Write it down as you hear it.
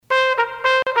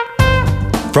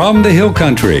From the Hill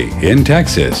Country in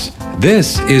Texas,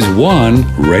 this is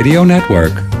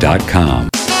OneRadioNetwork.com.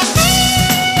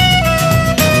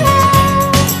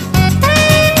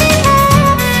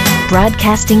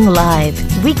 Broadcasting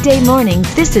live, weekday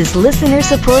mornings, this is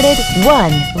listener-supported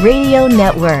One Radio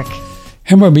Network.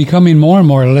 And we're becoming more and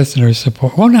more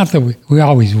listener-supported. Well, not that we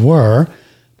always were,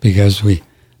 because we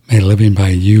made a living by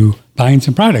you buying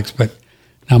some products, but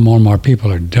now more and more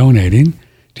people are donating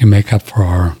to make up for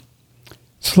our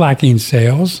slacking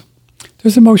sales.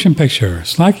 There's a motion picture,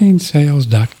 slacking sales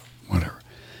whatever.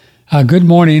 Good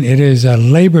morning. It is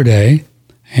Labor Day,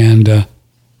 and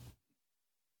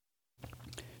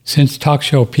since talk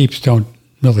show peeps don't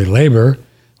really labor,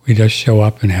 we just show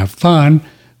up and have fun.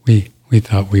 We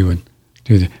thought we would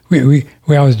do that. We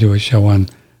always do a show on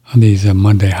these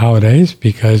Monday holidays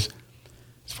because,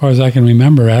 as far as I can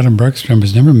remember, Adam Bergstrom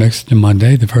has never mixed a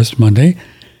Monday, the first Monday.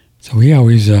 So he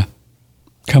always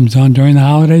comes on during the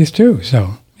holidays too.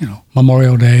 So,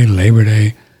 Memorial Day, Labor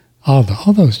Day, all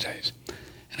those days.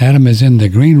 And Adam is in the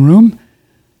green room,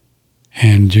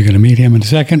 and you're going to meet him in a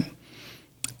second.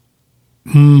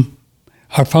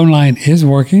 Our phone line is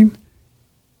working,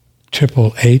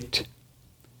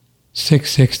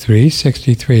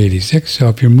 888-663-6386. So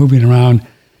if you're moving around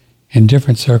in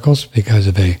different circles because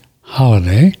of a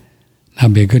holiday,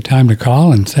 that'd be a good time to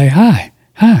call and say hi.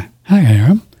 Hi,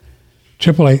 Aram.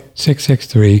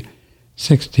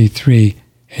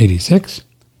 888-663-6386.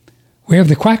 We have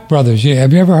the Quack Brothers.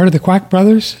 Have you ever heard of the Quack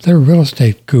Brothers? They're real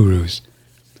estate gurus.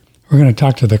 We're going to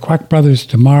talk to the Quack Brothers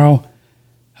tomorrow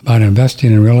about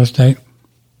investing in real estate.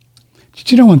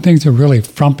 Did you know when things are really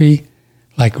frumpy,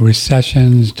 like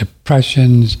recessions,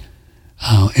 depressions,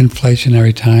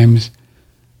 inflationary times,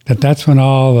 that's when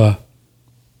all the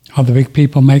big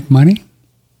people make money?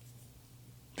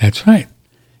 That's right.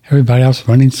 Everybody else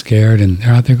running scared, and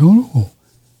they're out there going, "Oh,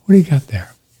 what do you got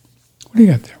there? What do you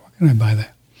got there? What can I buy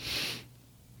there?"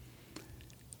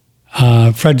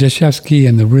 Fred Deshevsky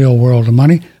and the Real World of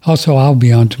Money. Also, I'll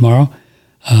be on tomorrow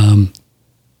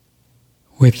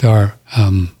with our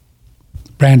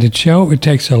branded show. It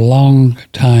takes a long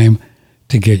time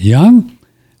to get young.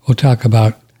 We'll talk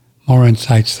about more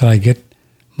insights that I get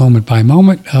moment by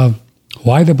moment of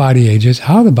why the body ages,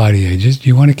 how the body ages. Do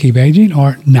you want to keep aging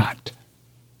or not?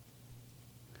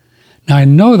 Now, I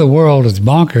know the world is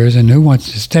bonkers and who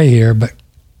wants to stay here, but,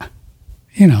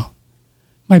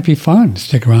 might be fun to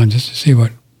stick around just to see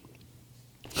what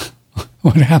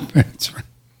happens.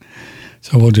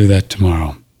 So we'll do that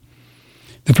tomorrow.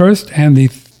 The first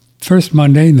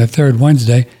Monday and the third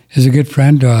Wednesday is a good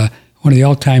friend, one of the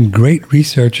all-time great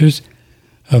researchers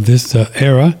of this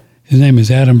era. His name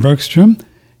is Adam Bergstrom,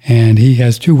 and he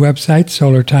has two websites,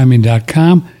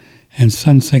 solartiming.com and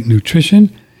Sunsync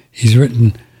Nutrition. He's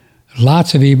written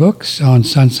lots of ebooks on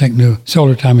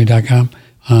solartiming.com,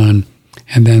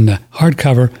 and then the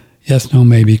hardcover, Yes, No,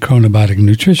 Maybe, Chronobiotic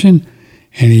Nutrition.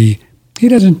 And he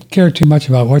doesn't care too much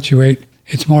about what you ate.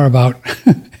 It's more about,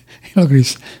 look,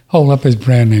 he's holding up his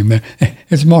brand name there.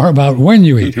 It's more about when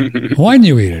you eat it. When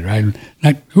you eat it, right?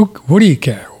 Not what do you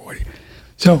care?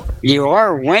 So you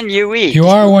are when you eat. You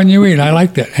are when you eat. I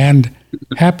like that. And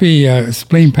happy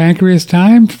spleen pancreas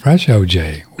time, fresh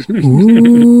OJ.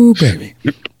 Ooh, baby.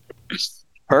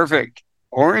 Perfect.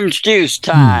 Orange juice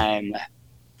time.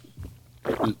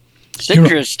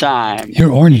 Citrus time.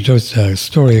 Your orange juice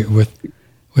story with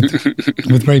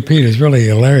Ray Pete is really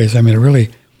hilarious. I mean,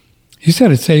 you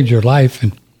said it saved your life,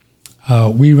 and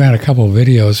we ran a couple of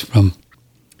videos from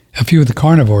a few of the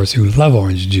carnivores who love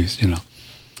orange juice.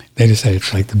 They just say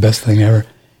it's like the best thing ever.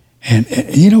 And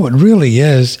it really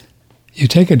is. You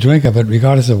take a drink of it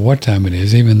regardless of what time it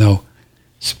is, even though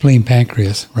spleen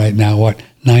pancreas right now,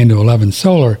 9 to 11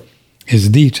 solar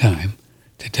is the time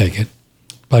to take it.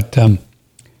 But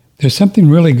there's something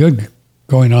really good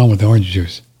going on with orange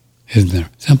juice, isn't there?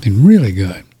 Something really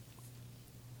good.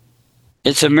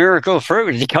 It's a miracle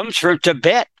fruit. It comes from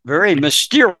Tibet. Very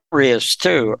mysterious,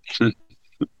 too.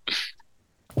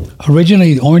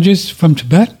 Originally, oranges from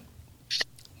Tibet?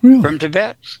 Really? From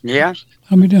Tibet, yeah.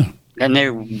 How we doing? And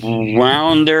they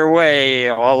wound their way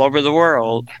all over the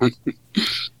world.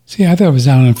 See, I thought it was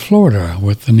down in Florida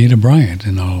with Anita Bryant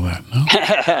and all that, no?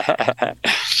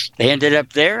 They ended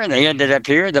up there and they ended up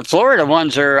here. The Florida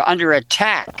ones are under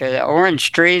attack.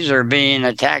 Orange trees are being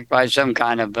attacked by some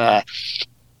kind of a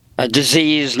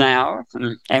disease now.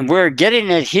 And we're getting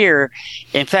it here.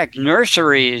 In fact,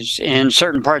 nurseries in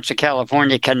certain parts of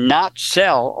California cannot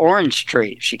sell orange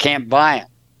trees. You can't buy them.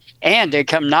 And they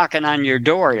come knocking on your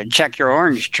door to check your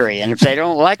orange tree. And if they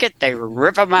don't like it, they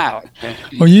rip them out.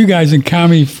 Well, you guys in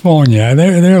California,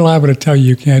 they're liable to tell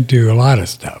you can't do a lot of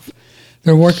stuff.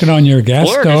 They're working on your gas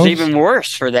Florida's stoves. even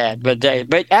worse for that, but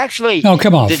actually, No,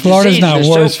 come on, the Florida's disease not is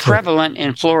worse. so prevalent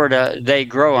in Florida, they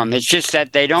grow them. It's just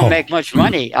that they don't make much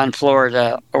money on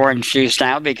Florida orange juice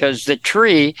now because the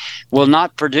tree will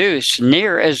not produce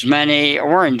near as many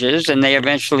oranges, and they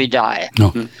eventually die.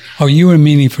 No. Oh, you were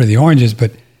meaning for the oranges,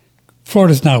 but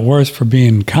Florida's not worse for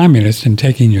being communist and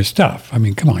taking your stuff. I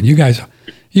mean, come on, you guys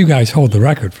hold the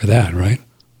record for that, right?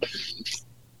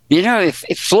 You know, if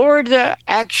Florida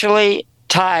actually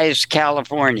ties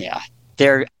California,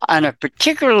 they're on a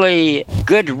particularly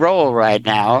good roll right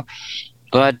now,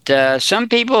 but some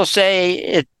people say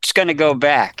it's going to go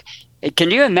back.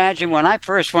 Can you imagine when I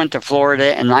first went to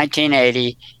Florida in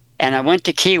 1980 and I went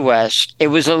to Key West, it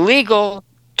was illegal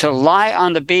to lie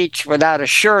on the beach without a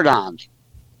shirt on.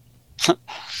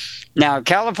 Now,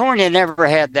 California never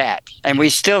had that, and we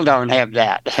still don't have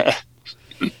that.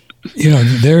 You know,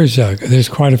 there's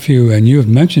quite a few, and you have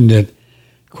mentioned it,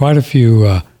 quite a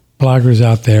few bloggers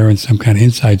out there and some kind of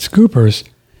inside scoopers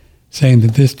saying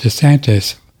that this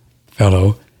DeSantis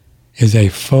fellow is a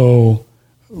faux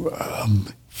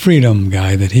freedom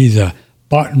guy, that he's a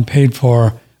bought and paid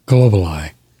for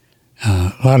globalite.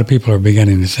 A lot of people are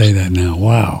beginning to say that now.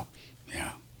 Wow.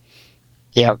 Yeah.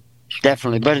 Yeah,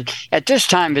 definitely. But at this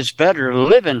time, it's better to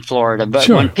live in Florida. But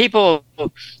Sure. when people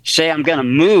say, I'm going to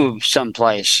move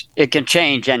someplace, it can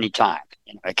change anytime.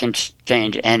 You know, it can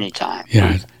change anytime.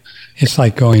 Yeah. It's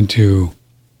like going to,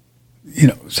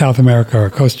 South America or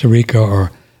Costa Rica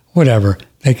or whatever.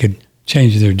 They could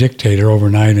change their dictator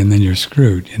overnight and then you're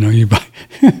screwed. You buy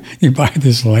you buy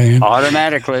this land.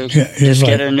 Automatically. Yeah, just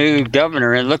like, get a new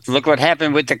governor. And look what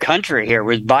happened with the country here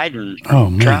with Biden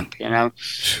and Trump,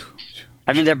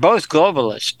 I mean, they're both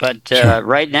globalists, but Sure.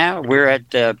 right now we're at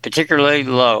particularly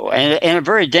low and a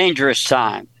very dangerous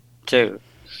time, too.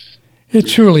 It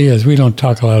truly is. We don't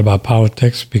talk a lot about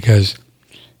politics because,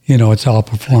 it's all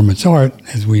performance art,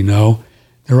 as we know.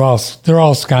 They're all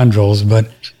scoundrels, but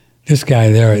this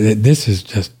guy there, this is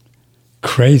just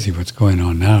crazy what's going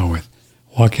on now with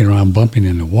walking around bumping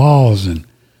into walls and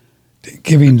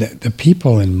giving the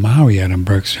people in Maui out in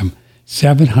Bergstrom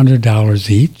 $700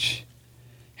 each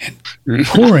and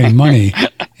pouring money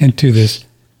into this.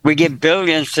 We give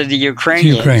billions to the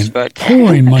Ukrainians, but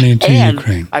pouring money into and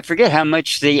Ukraine. I forget how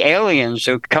much the aliens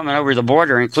who are coming over the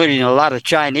border, including a lot of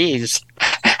Chinese,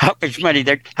 how much money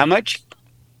how much?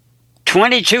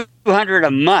 $2,200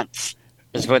 a month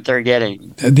is what they're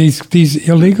getting. These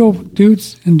illegal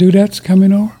dudes and dudettes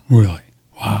coming over? Really?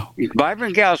 Wow.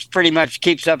 Vibrant Gals pretty much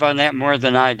keeps up on that more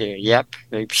than I do. Yep.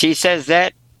 If she says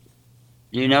that,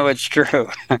 it's true.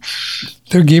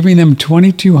 They're giving them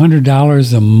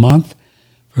 $2,200 a month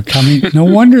for coming. No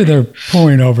wonder they're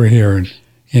pouring over here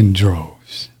in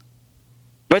droves.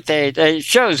 But it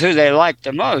shows who they like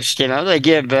the most. They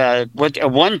give a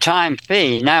one-time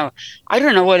fee. Now, I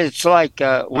don't know what it's like.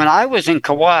 When I was in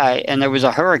Kauai and there was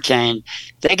a hurricane,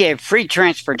 they gave free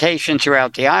transportation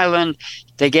throughout the island.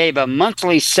 They gave a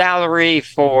monthly salary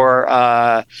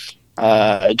for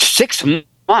 6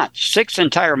 months, 6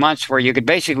 entire months, where you could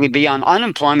basically be on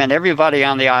unemployment, everybody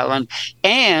on the island,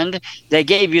 and they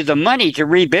gave you the money to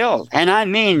rebuild. And I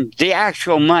mean the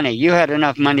actual money. You had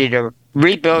enough money to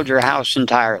rebuild your house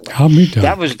entirely.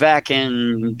 That was back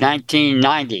in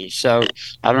 1990. So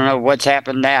I don't know what's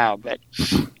happened now, but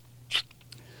well,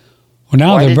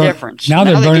 now quite they're a difference. Now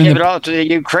they're burning give it all to the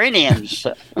Ukrainians.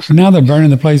 Now they're burning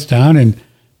the place down and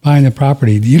buying the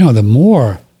property. The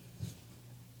more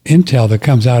intel that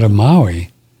comes out of Maui,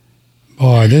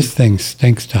 boy, this thing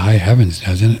stinks to high heavens,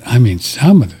 doesn't it? I mean,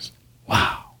 some of this.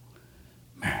 Wow.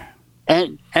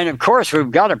 And of course,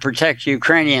 we've got to protect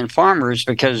Ukrainian farmers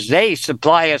because they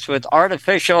supply us with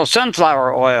artificial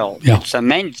sunflower oil. Yeah. It's a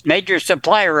major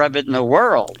supplier of it in the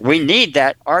world. We need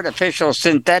that artificial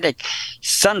synthetic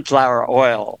sunflower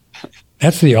oil.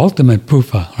 That's the ultimate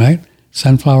PUFA, right?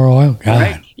 Sunflower oil. God.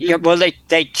 Right? Yeah. Well,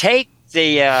 they take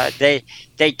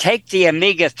they take the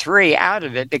omega-3 out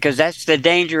of it because that's the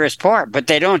dangerous part. But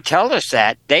they don't tell us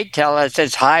that. They tell us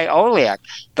it's high oleic,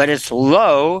 but it's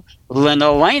low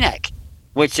linolenic,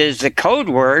 which is the code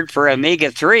word for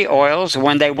omega-3 oils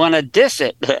when they want to diss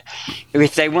it.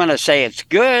 If they want to say it's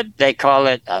good, they call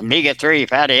it omega-3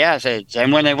 fatty acids.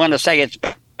 And when they want to say it's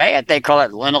bad, they call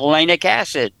it linolenic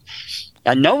acid.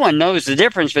 And no one knows the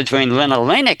difference between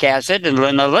linolenic acid and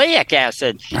linoleic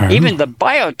acid. Even the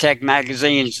biotech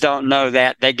magazines don't know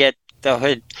that. They get the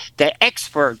hood. The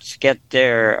experts get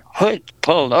their hood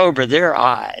pulled over their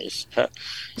eyes.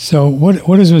 So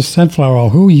what is with sunflower oil?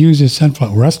 Who uses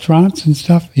sunflower? Restaurants and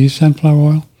stuff use sunflower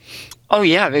oil? Oh,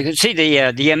 yeah. Because, see,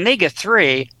 the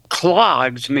omega-3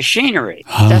 clogs machinery.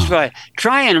 That's why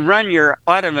try and run your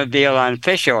automobile on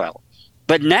fish oil.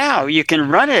 But now you can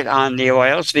run it on the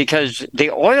oils because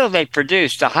the oil they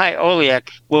produce, the high oleic,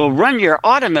 will run your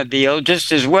automobile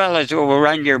just as well as it will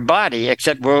run your body,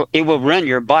 except it will run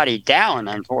your body down,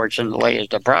 unfortunately, is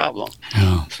the problem.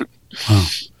 Oh. Wow.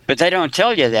 But they don't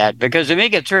tell you that because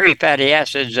omega-3 fatty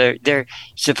acids, they're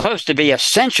supposed to be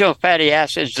essential fatty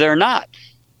acids. They're not.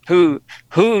 Who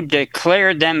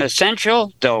declared them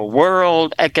essential? The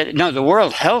World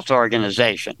Health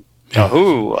Organization. The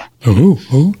WHO.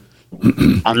 Who?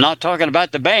 I'm not talking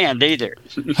about the band either.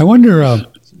 I wonder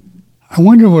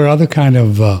where other kind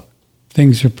of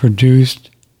things are produced,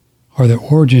 or the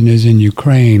origin is in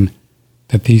Ukraine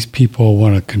that these people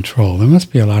want to control. There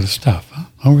must be a lot of stuff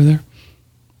over there.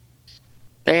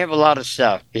 They have a lot of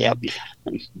stuff. Yep.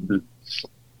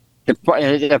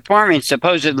 The farming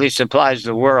supposedly supplies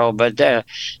the world, but the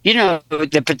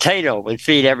potato would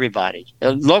feed everybody.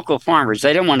 The local farmers,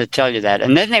 they don't want to tell you that.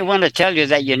 And then they want to tell you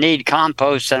that you need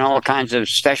compost and all kinds of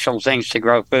special things to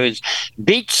grow foods.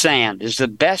 Beach sand is the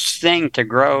best thing to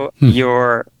grow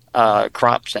your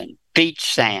crops in. Beach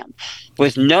sand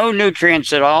with no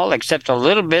nutrients at all except a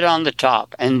little bit on the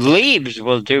top, and leaves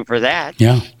will do for that.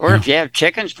 If you have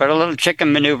chickens, put a little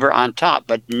chicken manure on top,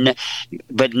 but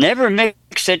never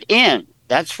mix it in.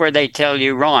 That's where they tell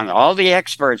you wrong. All the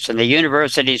experts and the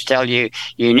universities tell you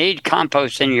need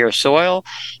compost in your soil,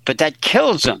 but that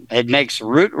kills them. It makes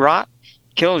root rot,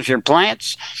 kills your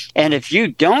plants. And if you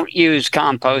don't use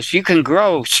compost, you can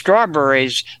grow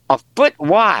strawberries a foot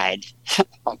wide,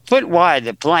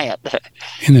 the plant,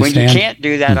 when you can't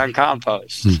do that on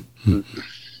compost.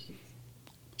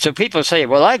 So people say,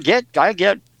 well, I get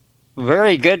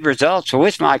very good results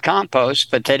with my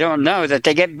compost, but they don't know that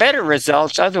they get better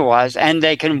results otherwise, and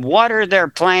they can water their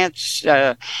plants.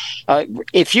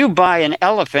 If you buy an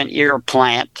elephant ear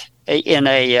plant in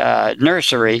a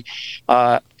nursery,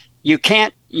 you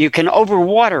can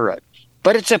overwater it,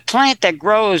 but it's a plant that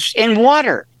grows in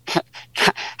water.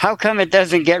 How come it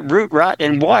doesn't get root rot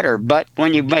in water? But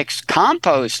when you mix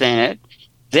compost in it,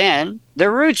 then the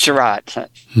roots rot.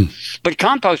 But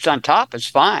compost on top is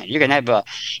fine. You can have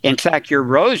in fact, your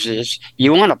roses,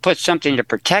 you want to put something to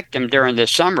protect them during the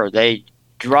summer. They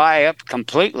dry up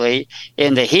completely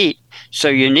in the heat, so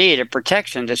you need a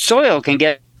protection. The soil can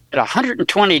get at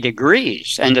 120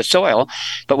 degrees in the soil,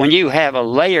 but when you have a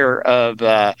layer of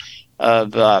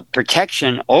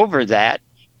protection over that,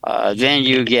 then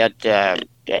you get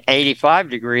 85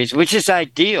 degrees, which is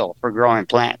ideal for growing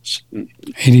plants.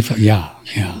 85, yeah.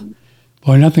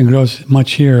 Boy, nothing grows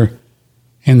much here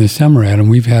in the summer, Adam.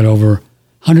 We've had over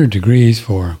 100 degrees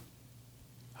for,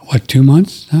 2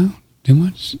 months now? 2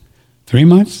 months? 3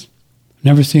 months?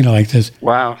 Never seen it like this.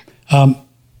 Wow.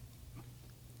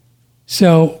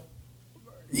 So,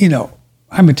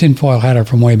 I'm a tinfoil hatter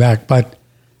from way back, but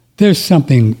there's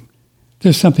something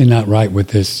not right with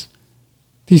this.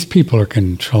 These people are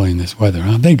controlling this weather,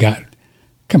 huh?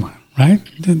 Come on, right?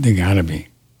 They got to be.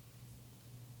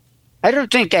 I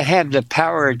don't think they have the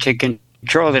power to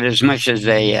control it as much as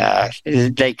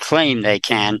they claim they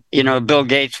can. Bill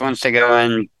Gates wants to go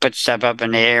and put stuff up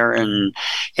in the air and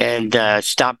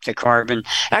stop the carbon.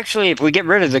 Actually, if we get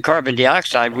rid of the carbon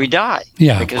dioxide, we die.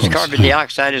 Yeah, because carbon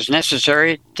dioxide is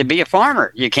necessary to be a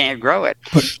farmer. You can't grow it.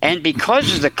 And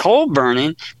because of the coal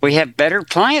burning, we have better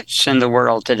plants in the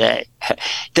world today.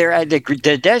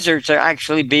 The deserts are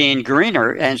actually being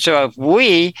greener, and so if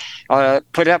we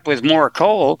put up with more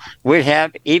coal, we'd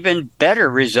have even better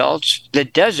results. The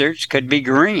deserts could be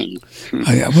green.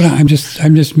 I'm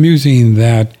just musing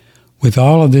that with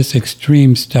all of this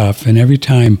extreme stuff, and every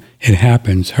time it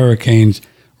happens, hurricanes,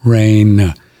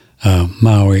 rain,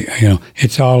 Maui,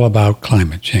 it's all about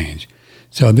climate change.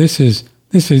 So this is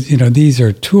these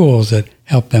are tools that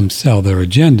help them sell their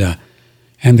agenda.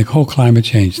 And the whole climate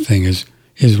change thing is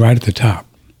right at the top,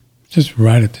 just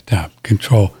right at the top.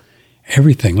 Control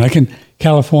everything. Like in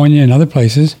California and other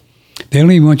places, they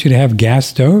don't even want you to have gas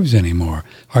stoves anymore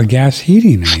or gas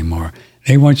heating anymore.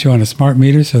 They want you on a smart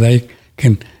meter so they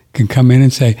can come in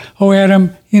and say, oh,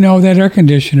 Adam, that air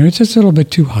conditioner, it's just a little bit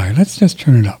too high. Let's just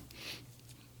turn it up.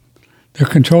 They're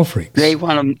control freaks. They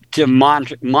want to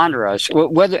monitor us,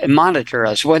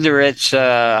 whether it's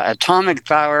atomic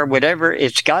power, whatever.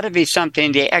 It's got to be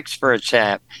something the experts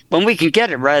have. When we can get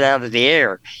it right out of the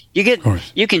air, you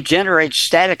can generate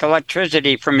static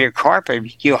electricity from your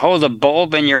carpet. You hold a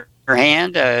bulb in your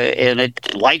hand, and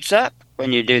it lights up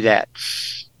when you do that.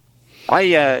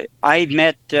 I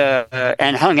met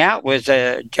and hung out with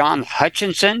John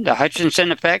Hutchinson, the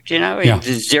Hutchinson effect, Yeah.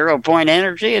 the 0 point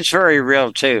energy. It's very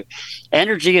real, too.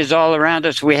 Energy is all around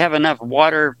us. We have enough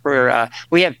water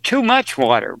we have too much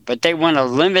water, but they want to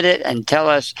limit it and tell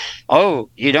us, oh,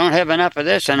 you don't have enough of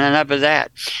this and enough of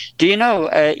that. Do you know,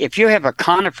 if you have a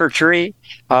conifer tree,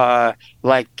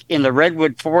 like in the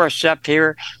redwood forests up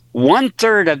here,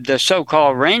 1/3 of the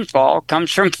so-called rainfall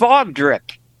comes from fog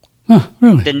drip. Huh,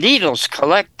 really? The needles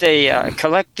collect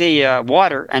the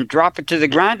water and drop it to the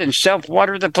ground and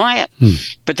self-water the plant.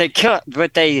 But they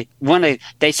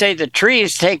say the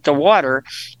trees take the water,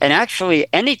 and actually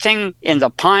anything in the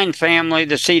pine family,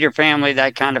 the cedar family,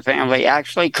 that kind of family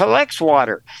actually collects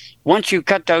water. Once you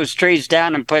cut those trees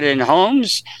down and put in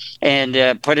homes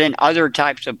and put in other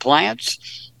types of plants,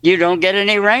 you don't get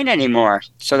any rain anymore.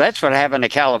 So that's what happened to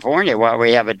California while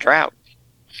we have a drought.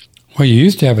 Well, you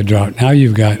used to have a drought. Now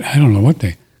you've got, I don't know what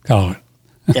they call it.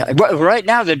 Yeah, well, right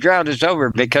now the drought is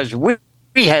over because we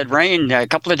had rain a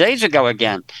couple of days ago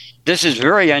again. This is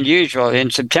very unusual in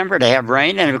September to have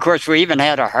rain. And, of course, we even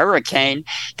had a hurricane.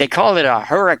 They called it a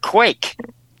hurriquake.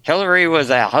 Hillary was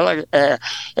a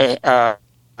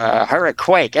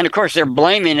hurriquake. And, of course, they're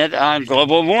blaming it on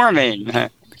global warming.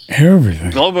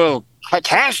 Everything. Global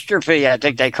catastrophe, I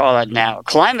think they call it now.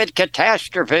 Climate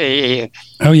catastrophe.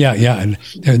 Oh, yeah. And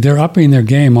they're upping their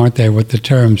game, aren't they, with the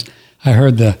terms? I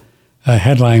heard the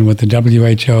headline with the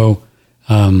WHO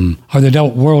or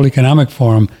the World Economic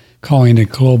Forum calling it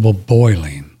global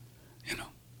boiling.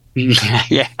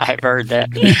 Yeah, I've heard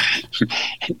that.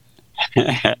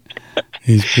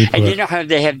 These people. And you know how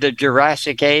they have the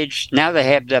Jurassic age? Now they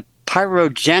have the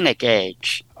pyrogenic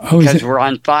age. Oh, because we're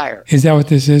on fire. Is that what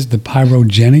this is? The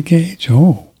pyrogenic age?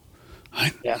 Oh,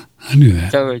 I knew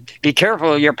that. So be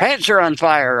careful. Your pants are on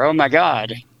fire. Oh, my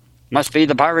God. Must be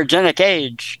the pyrogenic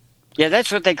age. Yeah,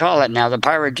 that's what they call it now, the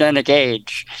pyrogenic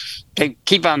age. They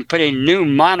keep on putting new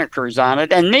monikers on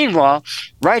it. And meanwhile,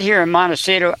 right here in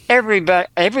Montecito,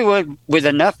 everyone with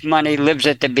enough money lives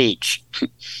at the beach.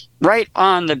 Right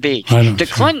on the beach. The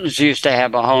Clintons used to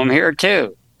have a home here,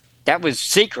 too. That was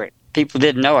secret. People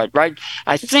didn't know it, right?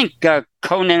 I think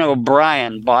Conan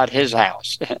O'Brien bought his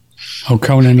house. Oh,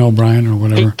 Conan O'Brien or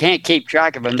whatever. He can't keep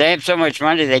track of them. They have so much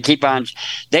money,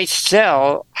 they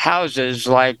sell houses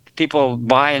like people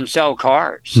buy and sell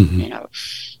cars. Mm-hmm.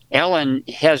 Ellen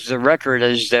has the record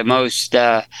as the most,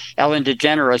 Ellen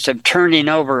DeGeneres, of turning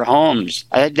over homes.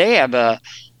 They have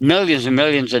millions and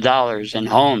millions of dollars in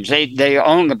homes. They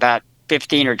own about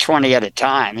 15 or 20 at a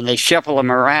time, and they shuffle them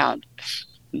around.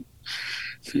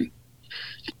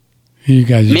 You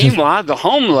guys. Meanwhile, the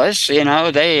homeless,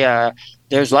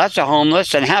 there's lots of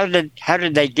homeless, and how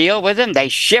did they deal with them? They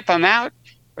ship them out,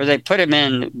 or they put them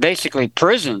in basically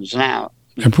prisons now.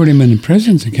 They put them in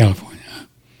prisons in California.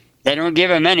 They don't give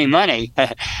them any money,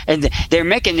 and they're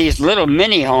making these little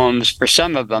mini homes for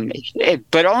some of them,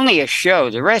 but only a show.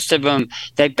 The rest of them,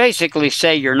 they basically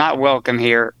say you're not welcome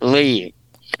here. Leave.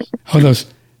 Oh,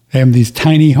 they have these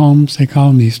tiny homes. They call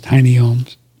them these tiny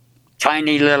homes.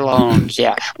 Tiny little homes,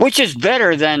 yeah. Which is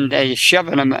better than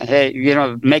shoving them,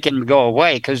 making them go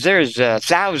away, because there's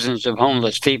thousands of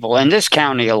homeless people in this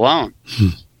county alone.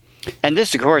 And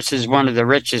this, of course, is one of the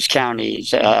richest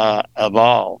counties of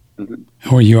all.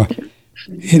 Where you are.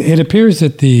 It appears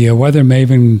that the weather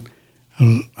maven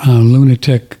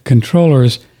lunatic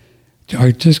controllers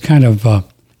are just kind of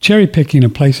cherry-picking the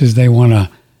places they want to,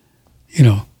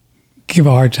 give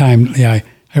a hard time. Yeah,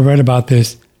 I read about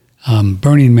this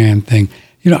Burning Man thing.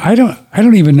 I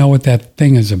don't even know what that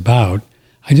thing is about.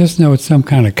 I just know it's some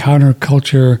kind of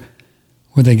counterculture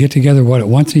where they get together,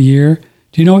 once a year?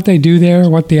 Do you know what they do there?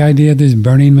 What the idea of this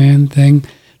Burning Man thing?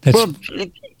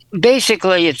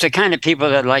 Basically, it's the kind of people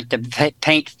that like to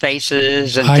paint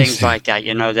faces and things like that.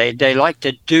 They like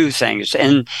to do things.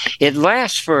 And it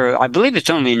lasts for, I believe it's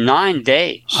only 9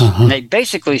 days. And they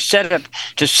basically set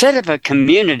up a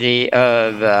community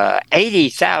of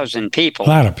 80,000 people. A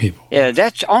lot of people. Yeah,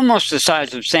 that's almost the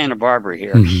size of Santa Barbara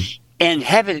here. Mm-hmm. And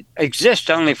have it exist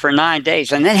only for 9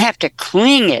 days and then have to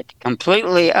clean it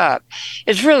completely up.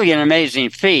 It's really an amazing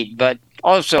feat, but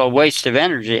also a waste of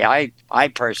energy, I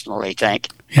personally think.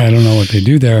 Yeah, I don't know what they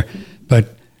do there,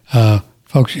 but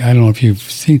folks, I don't know if you've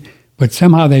seen, but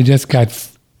somehow they just got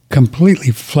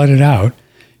completely flooded out,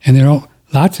 and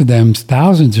lots of them,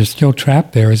 thousands, are still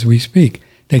trapped there as we speak.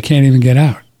 They can't even get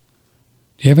out.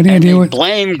 Do you have any idea what?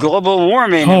 Blame global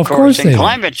warming, Oh, of course, and they do.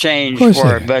 climate change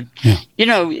for it. But,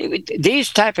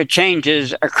 these type of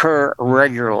changes occur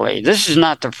regularly. This is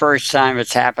not the first time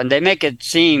it's happened. They make it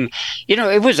seem,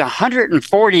 it was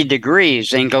 140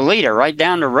 degrees in Goleta, right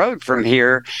down the road from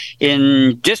here,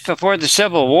 just before the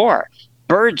Civil War.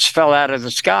 Birds fell out of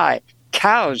the sky.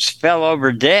 Cows fell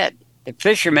over dead. The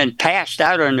fishermen passed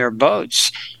out on their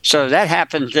boats. So that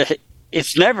happened.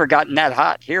 It's never gotten that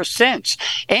hot here since.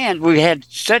 And we had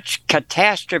such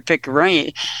catastrophic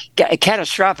rains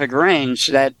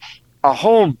that a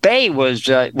whole bay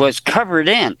was covered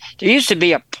in. There used to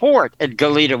be a port at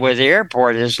Goleta where the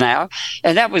airport is now,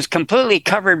 and that was completely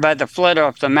covered by the flood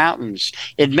off the mountains.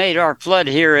 It made our flood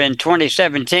here in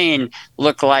 2017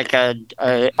 look like a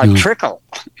trickle.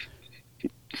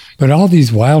 But all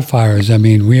these wildfires, I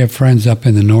mean, we have friends up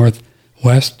in the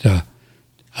northwest, up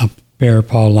Bear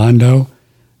Paul Londo,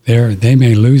 they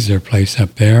may lose their place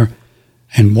up there.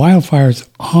 And wildfires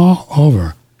all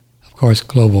over. Of course,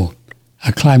 global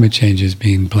climate change is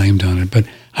being blamed on it. But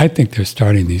I think they're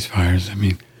starting these fires. I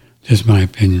mean, just my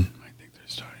opinion. I think they're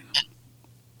starting them.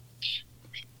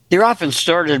 They're often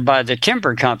started by the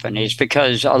timber companies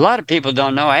because a lot of people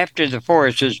don't know after the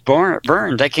forest is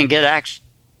burned, they can get access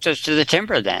to the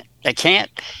timber then. They can't,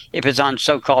 if it's on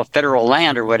so-called federal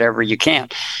land or whatever, you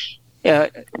can't.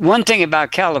 One thing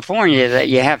about California that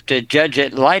you have to judge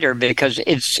it lighter because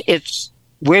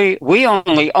we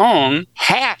only own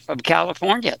half of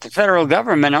California. The federal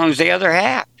government owns the other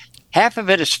half. Half of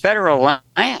it is federal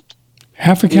land.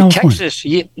 Half of California. In Texas,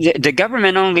 the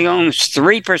government only owns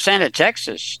 3% of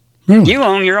Texas. Really? You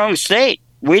own your own state.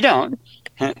 We don't.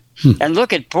 And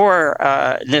look at poor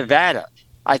Nevada.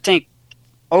 I think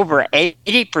over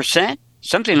 80%,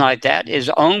 something like that, is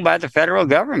owned by the federal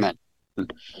government.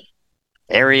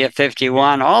 Area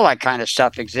 51, all that kind of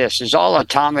stuff exists. It's all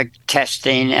atomic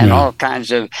testing and all kinds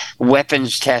of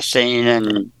weapons testing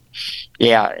and,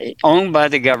 owned by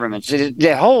the government.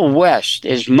 The whole West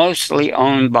is mostly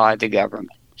owned by the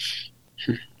government.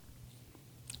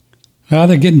 Well,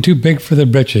 they're getting too big for their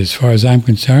britches, as far as I'm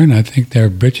concerned. I think their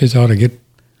britches ought to get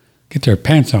their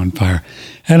pants on fire.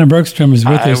 Adam Bergstrom is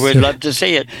with us. I would love to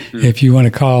see it. If you want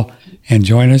to call and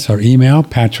join us or email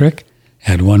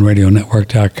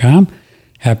patrick@oneradionetwork.com.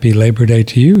 Happy Labor Day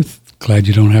to you. Glad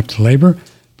you don't have to labor.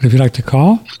 But if you'd like to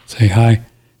call, say hi,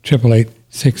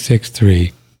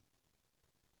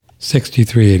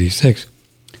 888-663-6386.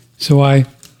 So I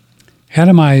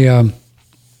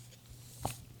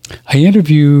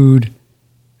interviewed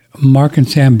Mark and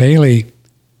Sam Bailey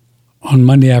on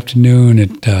Monday afternoon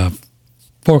at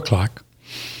 4 o'clock,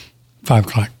 5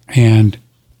 o'clock, and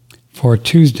for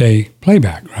Tuesday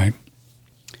playback, right?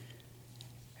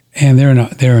 And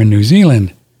they're in New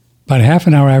Zealand. About half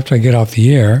an hour after I get off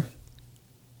the air,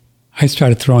 I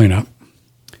started throwing up.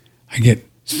 I get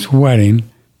sweating,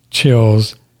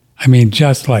 chills. I mean,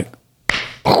 just like,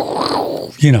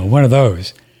 one of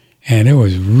those. And it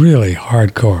was really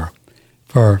hardcore.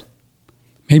 For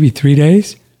maybe 3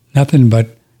 days, nothing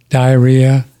but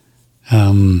diarrhea,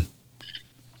 and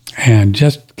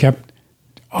just kept,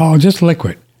 just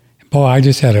liquid. Boy, I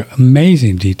just had an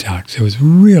amazing detox. It was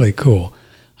really cool.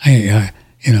 And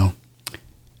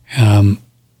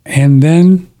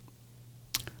then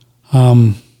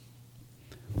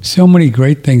so many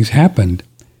great things happened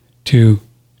to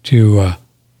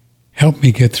help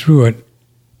me get through it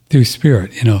through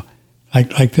spirit,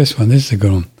 like this one. This is a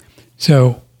good one.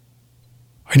 So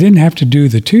I didn't have to do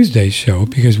the Tuesday show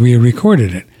because we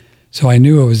recorded it. So I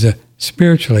knew it was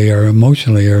spiritually or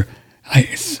emotionally or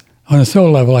on a soul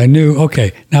level, I knew,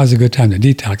 okay, now's a good time to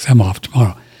detox. I'm off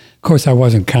tomorrow. Of course, I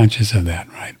wasn't conscious of that,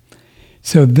 right?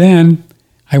 So then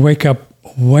I wake up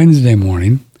Wednesday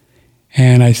morning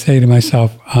and I say to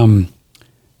myself,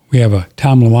 we have a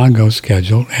Tom Luongo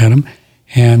scheduled, Adam,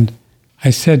 and I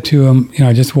said to him,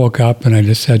 I just woke up and I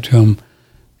just said to him,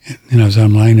 I was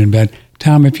lying in bed,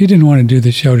 Tom, if you didn't want to do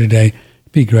the show today,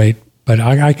 it'd be great, but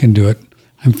I can do it.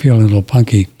 I'm feeling a little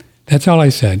punky. That's all I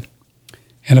said.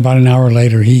 And about an hour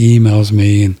later, he emails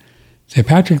me and say,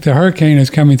 Patrick, the hurricane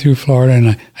is coming through Florida and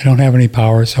I don't have any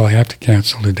power, so I have to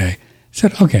cancel today. I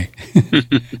said, okay.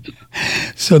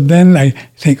 So then I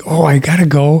think, I got to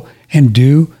go and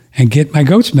get my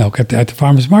goat's milk at the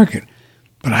farmer's market.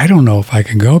 But I don't know if I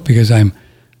can go because I'm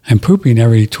pooping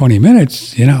every 20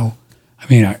 minutes, I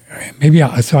mean,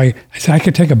 so I said I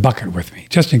could take a bucket with me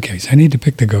just in case. I need to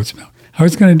pick the goat's milk. I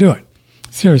was going to do it,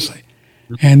 seriously.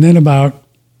 And then about,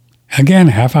 again,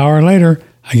 half hour later,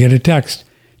 I get a text.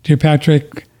 Dear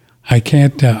Patrick, I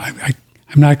can't, I'm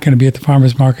not going to be at the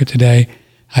farmer's market today.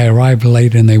 I arrived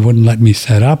late and they wouldn't let me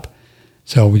set up.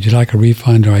 So would you like a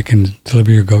refund, or I can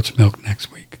deliver your goat's milk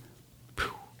next week?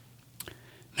 Whew.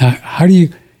 Now, how do you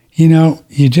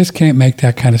just can't make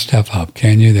that kind of stuff up,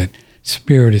 can you? That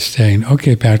spirit is saying,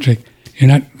 okay, Patrick, you're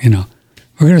not,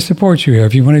 we're going to support you here.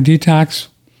 If you want to detox,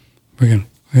 we're going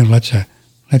to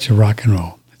let you rock and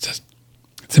roll.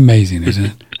 It's amazing, isn't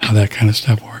it? How that kind of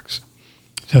stuff works.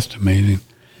 Just amazing.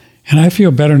 And I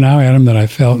feel better now, Adam, than I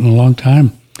felt in a long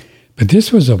time. But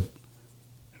this was a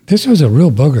real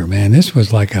booger, man. This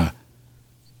was like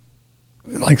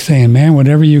saying, man,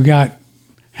 whatever you got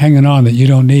hanging on that you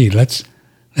don't need, let's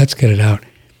get it out.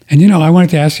 And I wanted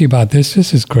to ask you about this.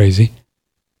 This is crazy.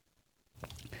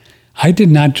 I did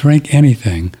not drink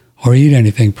anything or eat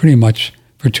anything pretty much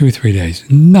for 2 or 3 days.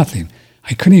 Nothing.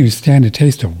 I couldn't even stand the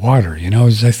taste of water, It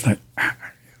was just like,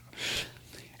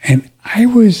 and I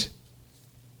was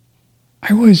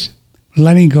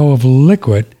letting go of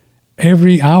liquid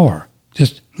every hour,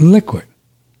 just liquid.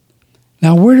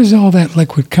 Now, where does all that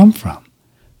liquid come from?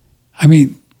 I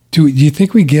mean, do you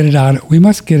think we get it out? We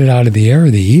must get it out of the air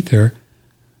or the ether,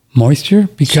 moisture,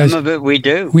 because some of it we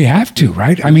do. We have to,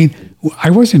 right? I mean, I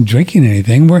wasn't drinking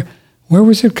anything. Where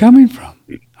was it coming from?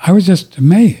 I was just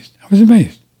amazed.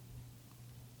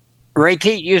 Ray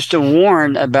Pete used to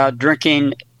warn about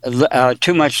drinking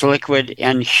too much liquid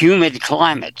in humid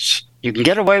climates. You can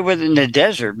get away with it in the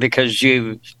desert because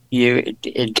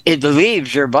it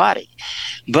leaves your body.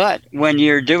 But when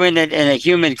you're doing it in a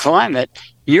humid climate,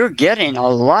 you're getting a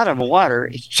lot of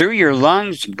water through your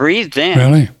lungs, breathed in.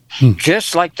 Really?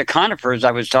 Just like the conifers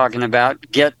I was talking about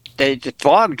get the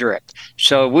fog drip.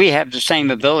 So we have the same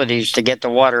abilities to get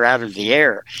the water out of the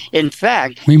air. In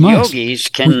fact, yogis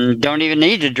don't even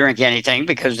need to drink anything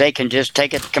because they can just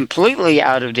take it completely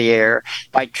out of the air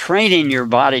by training your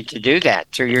body to do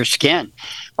that through your skin.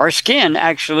 Our skin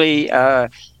actually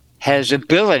has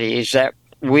abilities that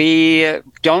we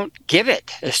don't give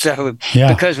it. So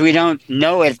because we don't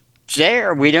know it's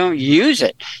there, we don't use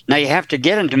it. Now you have to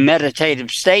get into meditative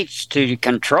states to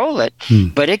control it,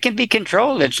 but it can be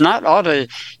controlled. It's not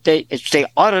it's the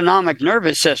autonomic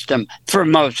nervous system for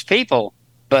most people,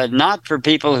 but not for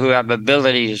people who have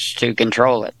abilities to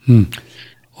control it.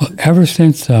 Well, ever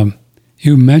since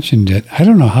you mentioned it, I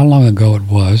don't know how long ago it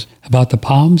was, about the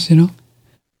palms,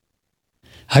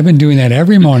 I've been doing that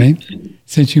every morning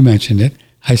since you mentioned it.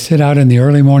 I sit out in the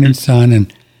early morning sun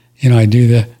and, I do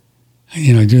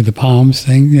the palms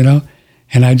thing,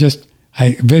 and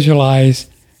I visualize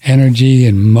energy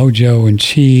and mojo and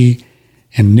chi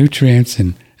and nutrients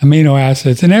and amino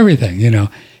acids and everything,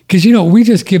 because, we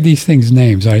just give these things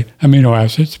names, right? Amino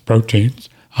acids, proteins,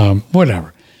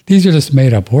 whatever. These are just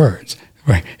made up words,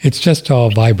 right? It's just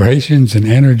all vibrations and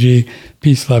energy,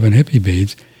 peace, love, and hippie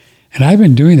beads. And I've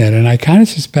been doing that, and I kind of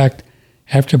suspect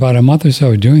after about a month or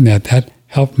so of doing that, that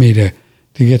helped me to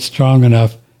get strong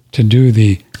enough to do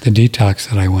the detox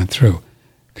that I went through.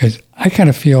 Because I kind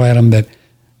of feel, Adam, that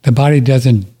the body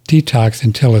doesn't detox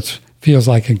until it feels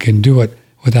like it can do it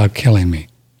without killing me.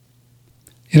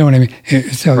 You know what I mean?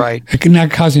 So right. It's not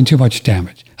causing too much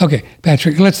damage. Okay,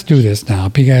 Patrick, let's do this now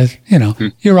because,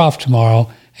 you're off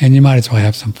tomorrow and you might as well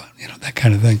have some fun, that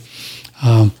kind of thing.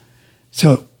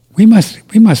 So we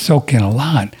must soak in a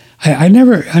lot. I've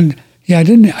never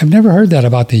heard that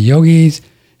about the yogis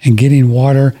and getting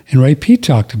water. And Ray Pete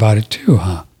talked about it too,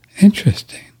 huh?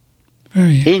 Interesting.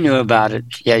 He knew about it.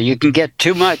 Yeah, you can get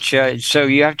too much. So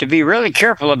you have to be really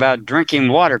careful about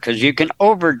drinking water because you can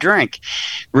overdrink.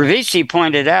 Ravisi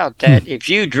pointed out that if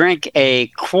you drink a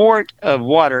quart of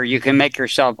water, you can make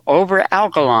yourself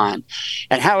over-alkaline.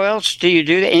 And how else do you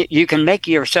do that? You can make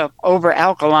yourself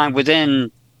over-alkaline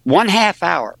within 1/2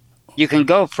 hour. You can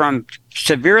go from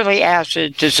severely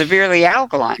acid to severely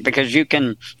alkaline because you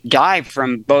can die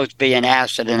from both being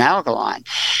acid and alkaline.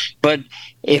 But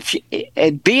if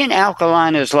being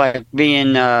alkaline is like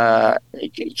being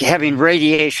having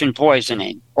radiation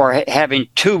poisoning or having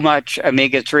too much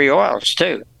omega-3 oils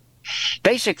too.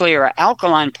 Basically, our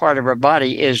alkaline part of our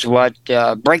body is what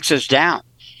breaks us down.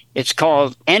 It's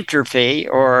called entropy,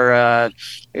 or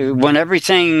when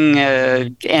everything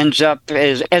ends up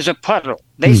as a puddle.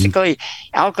 Basically,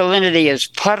 alkalinity is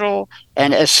puddle,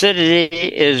 and acidity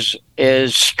is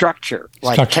structure,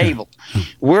 like table.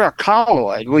 We're a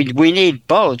colloid. We need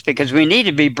both because we need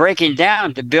to be breaking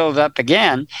down to build up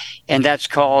again, and that's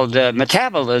called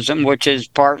metabolism, which is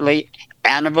partly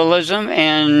anabolism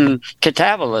and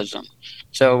catabolism.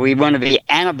 So we want to be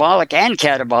anabolic and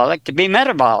catabolic to be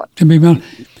metabolic.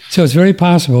 So it's very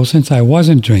possible, since I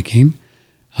wasn't drinking,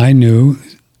 I knew,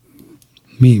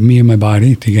 me and my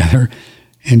body together,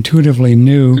 intuitively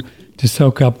knew to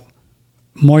soak up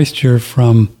moisture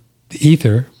from the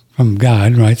ether, from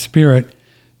God, right, spirit,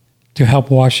 to help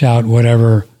wash out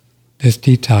whatever this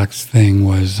detox thing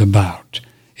was about.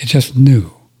 It just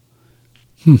knew.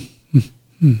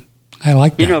 I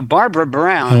like that. You know, Barbara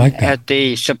Brown like that. at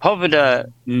the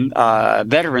Sepulveda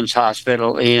Veterans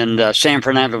Hospital in San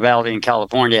Fernando Valley in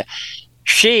California,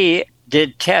 she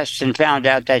did tests and found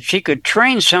out that she could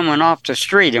train someone off the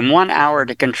street in 1 hour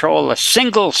to control a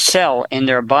single cell in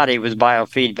their body with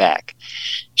biofeedback.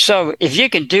 So if you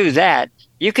can do that,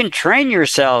 you can train your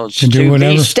cells to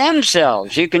be stem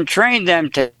cells. You can train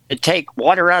them to take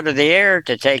water out of the air,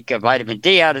 to take vitamin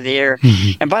D out of the air.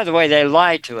 And by the way, they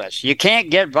lie to us. You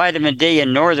can't get vitamin D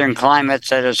in northern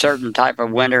climates at a certain type of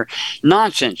winter.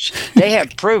 Nonsense. They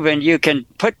have proven you can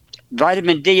put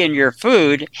vitamin D in your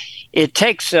food. It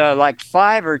takes like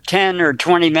 5 or 10 or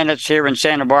 20 minutes here in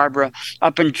Santa Barbara.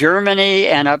 Up in Germany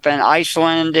and up in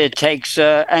Iceland, it takes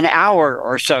an hour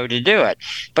or so to do it.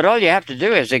 But all you have to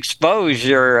do is expose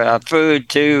your food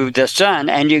to the sun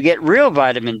and you get real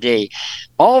vitamin D.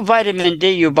 All vitamin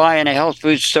D you buy in a health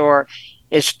food store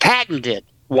is patented.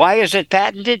 Why is it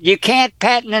patented? You can't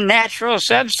patent a natural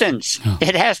substance. Oh.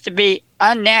 It has to be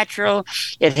unnatural.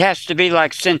 It has to be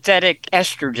like synthetic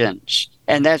estrogens.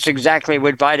 And that's exactly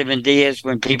what vitamin D is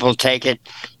when people take it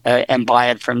and buy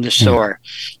it from the store.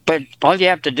 But all you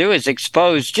have to do is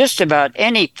expose just about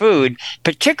any food,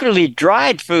 particularly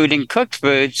dried food and cooked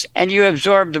foods, and you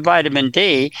absorb the vitamin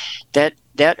D that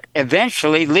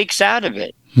eventually leaks out of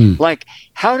it. Like,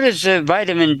 how does the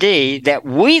vitamin D that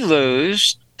we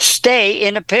lose stay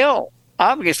in a pill?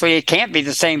 Obviously, it can't be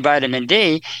the same vitamin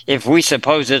D if we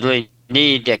supposedly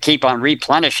need to keep on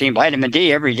replenishing vitamin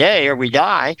D every day or we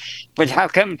die. But how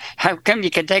come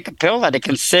you can take a pill that it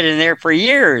can sit in there for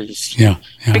years?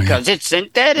 Because it's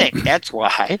synthetic. That's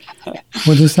why.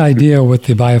 Well, this idea with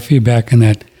the biofeedback and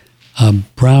that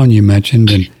Brown you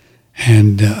mentioned,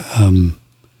 and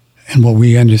what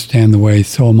we understand the way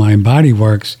soul, mind, body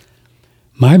works.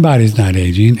 My body's not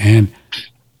aging, and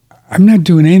I'm not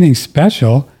doing anything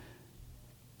special,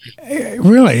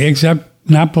 really, except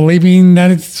not believing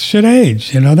that it should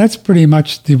age. That's pretty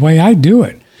much the way I do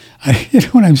it. You know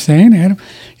what I'm saying, Adam?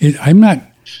 I'm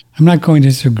not going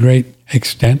to a great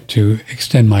extent to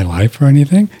extend my life or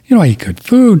anything. I eat good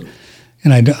food,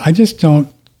 and I just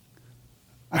don't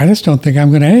think I'm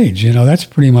going to age. That's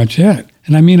pretty much it.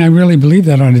 And I mean, I really believe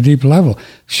that on a deep level.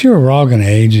 Sure, we're all going to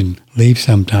age and leave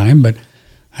sometime, but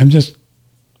I'm just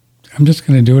going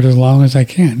to do it as long as I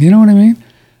can. You know what I mean?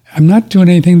 I'm not doing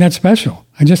anything that special.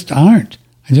 I just aren't.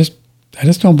 I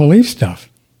just don't believe stuff.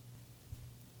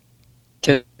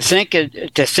 To think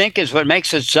is what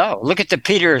makes it so. Look at the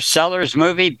Peter Sellers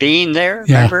movie, Being There.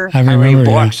 Remember? I remember. How he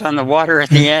walks on the water at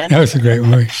the end. That was a great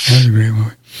movie.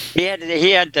 He had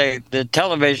the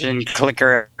television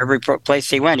clicker every place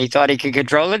he went. He thought he could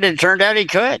control it, and it turned out he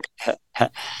could.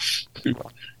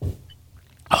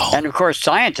 And of course,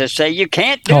 scientists say you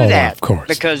can't do that, of course,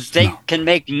 because they can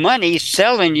make money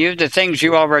selling you the things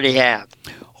you already have.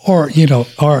 Or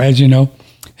as you know,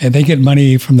 they get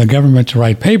money from the government to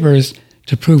write papers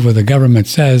to prove what the government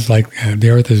says, like the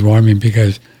Earth is warming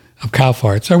because of cow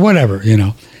farts or whatever.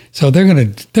 So they're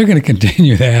gonna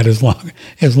continue that as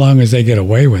long as they get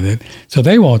away with it. So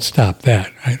they won't stop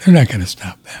that. Right? They're not going to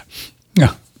stop that. No.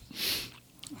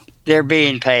 They're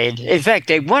being paid. In fact,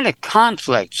 they want a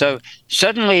conflict. So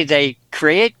suddenly they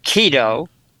create keto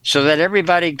so that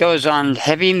everybody goes on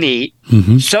heavy meat,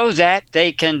 so that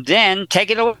they can then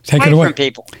take it away from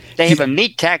people. They have a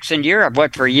meat tax in Europe,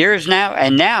 for years now?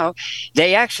 And now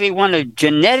they actually want to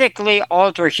genetically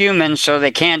alter humans so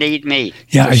they can't eat meat.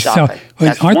 Yeah, I saw.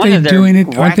 Aren't they doing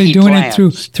it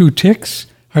through ticks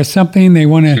or something? They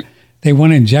want to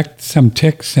inject some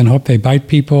ticks and hope they bite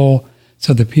people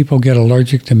so that people get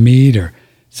allergic to meat or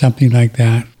something like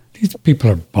that. These people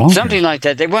are bonkers. Something like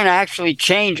that. They want to actually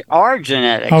change our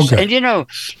genetics. Oh, good. And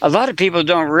a lot of people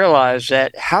don't realize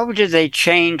that. How do they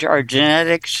change our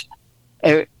genetics?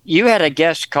 You had a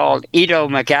guest called Ido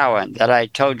McGowan that I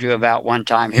told you about one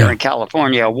time here in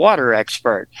California, a water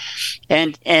expert.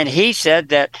 And he said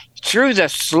that through the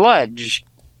sludge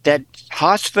that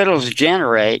hospitals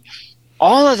generate,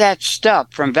 all of that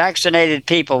stuff from vaccinated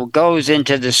people goes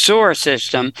into the sewer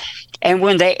system. And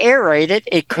when they aerate it,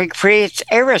 it creates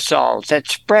aerosols that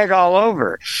spread all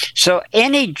over. So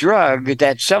any drug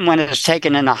that someone has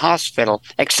taken in a hospital,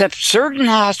 except certain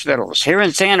hospitals here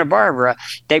in Santa Barbara,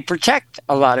 they protect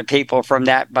a lot of people from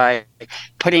that by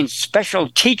putting special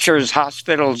teachers'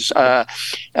 hospitals,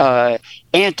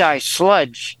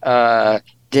 anti-sludge.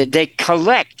 They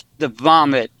collect the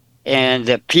vomit and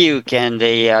the puke and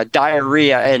the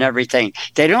diarrhea and everything.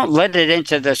 They don't let it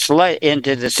into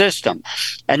the system.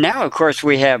 And now, of course,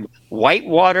 we have white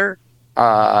water,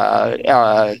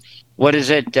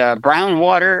 brown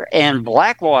water and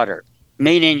black water,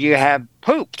 meaning you have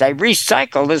poop. They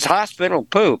recycle this hospital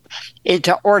poop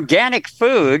into organic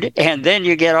food, and then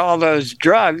you get all those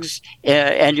drugs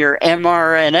and your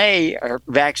mRNA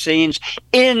vaccines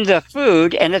in the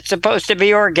food, and it's supposed to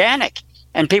be organic.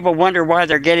 And people wonder why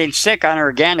they're getting sick on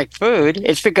organic food.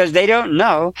 It's because they don't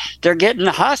know they're getting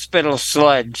hospital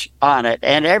sludge on it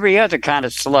and every other kind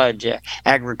of sludge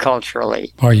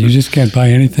agriculturally. Boy, you just can't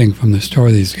buy anything from the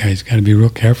store these guys. Got to be real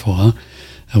careful, huh?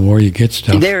 Of where you get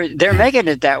stuff. They're making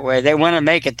it that way. They want to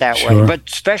make it that way. But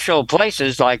special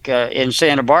places like in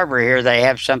Santa Barbara here, they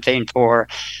have something for,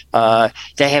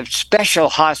 they have special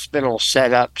hospitals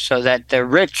set up so that the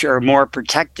rich are more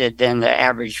protected than the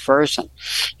average person.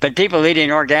 But people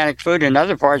eating organic food in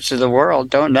other parts of the world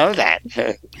don't know that.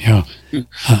 Yeah.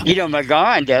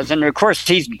 McGowan doesn't. Of course,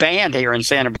 he's banned here in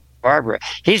Santa Barbara.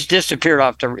 He's disappeared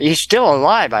he's still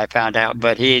alive, I found out,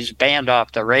 but he's banned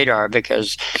off the radar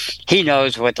because he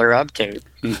knows what they're up to.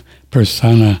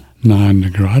 Persona non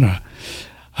grata.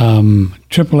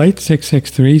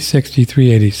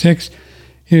 888-663-6386.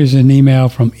 Here's an email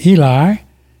from Eli.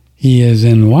 He is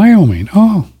in Wyoming.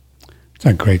 Oh, it's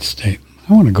a great state.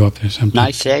 I want to go up there sometime.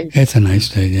 Nice state. It's a nice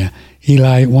state, yeah.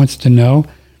 Eli wants to know,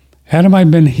 Adam,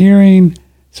 I've been hearing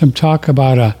some talk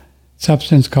about a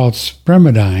substance called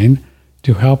spermidine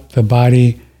to help the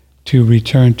body to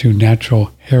return to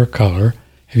natural hair color.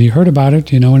 Have you heard about it?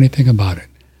 Do you know anything about it?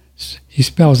 He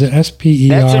spells it S-P-E-R-M-I-D-I-N-E,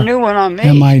 That's a new one on me.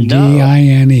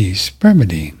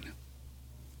 spermidine.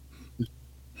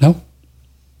 No?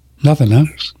 Nothing, huh?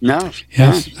 No.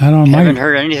 Yes, no. I haven't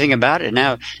heard anything about it.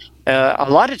 Now, a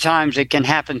lot of times it can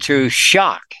happen through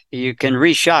shock. You can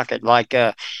re-shock it. Like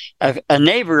a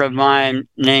neighbor of mine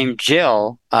named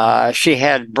Jill, she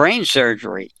had brain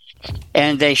surgery,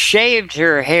 and they shaved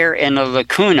her hair in a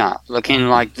lacuna, looking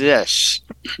like this,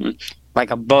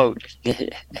 like a boat,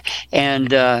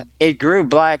 and it grew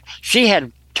black. She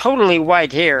had totally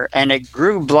white hair, and it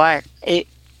grew black. It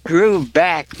grew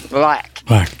back black,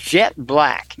 jet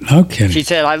black. No kidding. She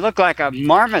said, "I look like a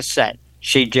marmoset."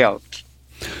 She joked.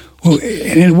 Well,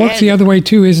 and it works the other way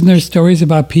too. Isn't there stories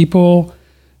about people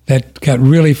that got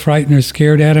really frightened or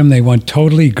scared at them? They went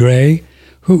totally gray.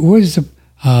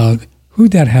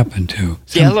 Who'd that happen to?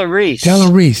 Della Reese.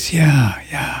 Della Reese,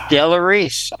 yeah. Della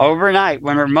Reese, overnight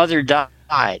when her mother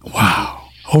died. Wow,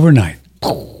 overnight.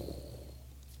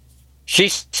 She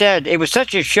said it was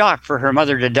such a shock for her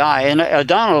mother to die. And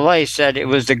Donald Lay said it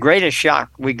was the greatest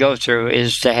shock we go through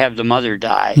is to have the mother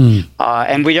die.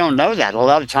 And we don't know that. A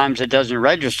lot of times it doesn't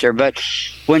register. But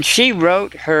when she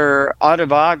wrote her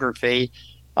autobiography,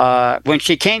 when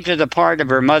she came to the part of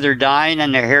her mother dying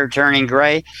and her hair turning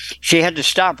gray, she had to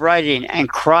stop writing and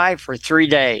cry for 3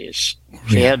 days.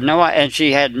 She had no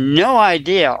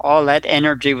idea all that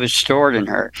energy was stored in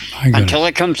her until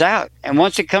it comes out. And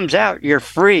once it comes out, you're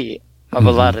free of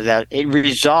a lot of that. It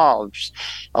resolves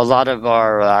a lot of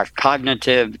our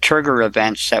cognitive trigger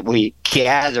events that we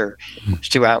gather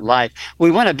throughout life. We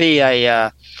want to be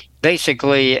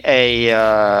basically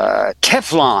a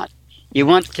Teflon. You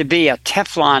want to be a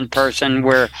Teflon person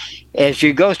where as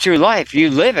you go through life, you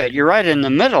live it. You're right in the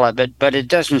middle of it, but it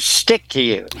doesn't stick to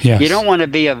you. Yes. You don't want to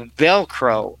be a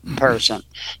Velcro person.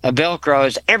 A Velcro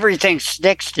is everything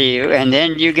sticks to you, and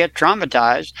then you get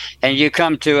traumatized, and you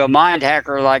come to a mind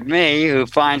hacker like me who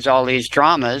finds all these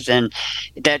traumas and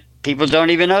that people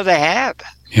don't even know they have.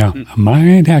 Yeah, a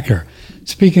mind hacker.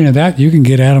 Speaking of that, you can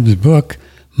get Adam's book,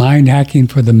 Mind Hacking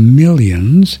for the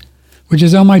Millions, which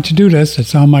is on my to-do list.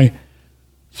 It's not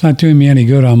doing me any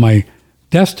good on my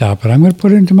desktop, but I'm going to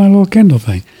put it into my little Kindle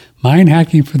thing. Mind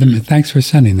Hacking for the... Thanks for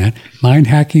sending that. Mind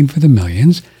Hacking for the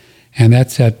Millions. And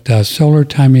that's at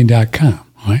solartiming.com,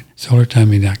 right?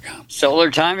 Solartiming.com.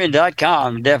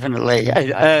 Solartiming.com, definitely.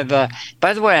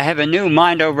 By the way, I have a new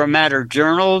Mind Over Matter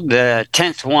journal. The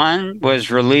 10th one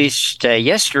was released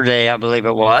yesterday, I believe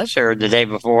it was, or the day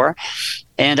before.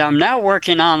 And I'm now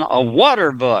working on a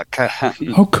water book.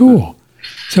 Oh, cool.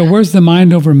 So where's the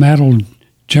Mind Over Matter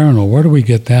journal? Where do we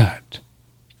get that?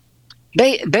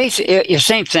 Basically,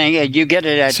 same thing. You get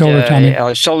it at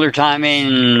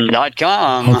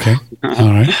solartiming.com. Okay.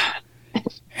 All right.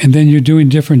 And then you're doing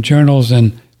different journals,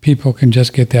 and people can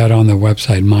just get that on their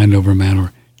website, Mind Over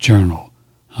Matter Journal.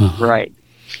 Uh-huh. Right.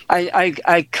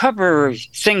 I cover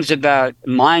things about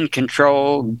mind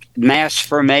control, mass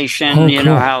formation,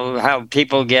 cool. How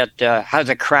people get, how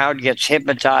the crowd gets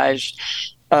hypnotized.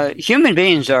 Human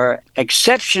beings are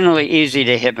exceptionally easy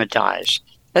to hypnotize.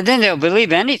 And then they'll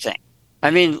believe anything. I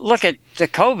mean, look at the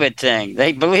COVID thing.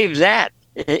 They believe that.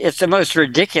 It's the most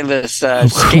ridiculous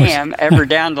Of course. scam ever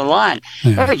down the line.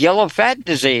 Yeah. Oh, yellow fat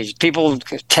disease. People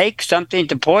take something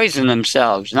to poison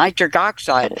themselves. Nitric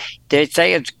oxide. They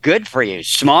say it's good for you.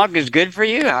 Smog is good for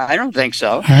you? I don't think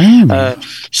so.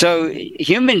 So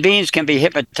human beings can be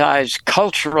hypnotized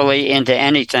culturally into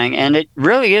anything. And it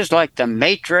really is like the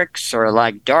Matrix or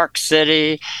like Dark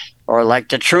City or like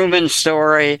the Truman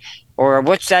Story. Or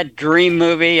what's that dream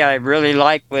movie I really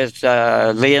like with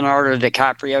Leonardo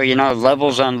DiCaprio? You know,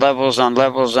 levels on levels on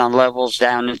levels on levels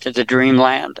down into the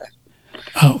dreamland.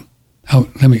 Oh,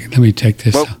 let me take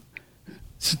this. Well,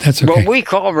 that's okay. What we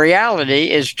call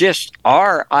reality is just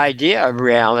our idea of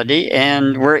reality,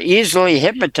 and we're easily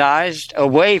hypnotized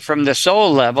away from the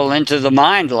soul level into the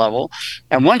mind level.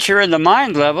 And once you're in the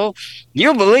mind level,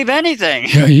 you'll believe anything.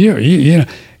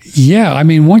 Yeah. I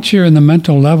mean, once you're in the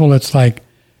mental level, it's like.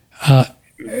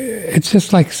 It's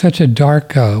just like such a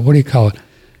dark, what do you call it?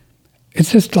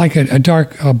 It's just like a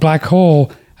dark black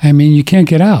hole. I mean, you can't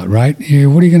get out, right?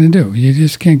 What are you going to do? You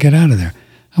just can't get out of there.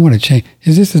 I want to change.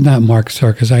 This is not Mark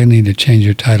Sarkis. I need to change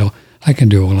your title. I can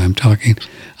do it while I'm talking.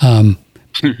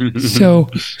 So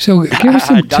give us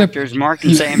some Doctors Mark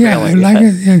and Sam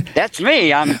Bailey. That's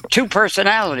me. I'm two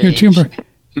personalities.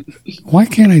 Why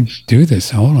can't I do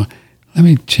this? Hold on. Let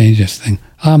me change this thing.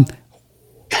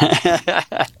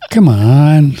 Come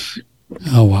on.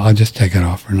 Oh, well, I'll just take it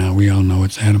off for now. We all know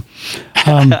it's Adam.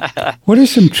 What are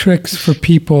some tricks for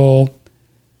people,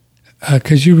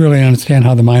 because you really understand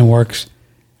how the mind works,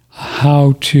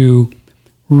 how to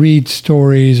read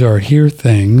stories or hear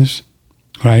things,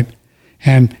 right?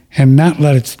 And not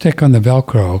let it stick on the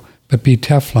Velcro, but be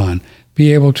Teflon.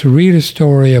 Be able to read a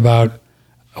story about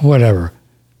whatever,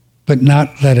 but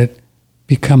not let it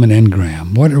become an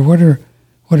engram.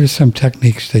 What are some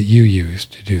techniques that you use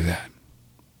to do that?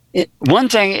 One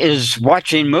thing is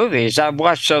watching movies. I've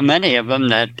watched so many of them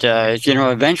that,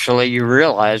 eventually you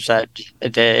realize that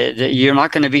you're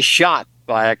not going to be shot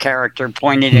by a character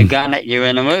pointing a gun at you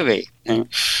in a movie.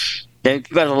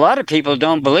 But a lot of people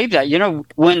don't believe that. You know,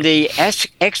 when the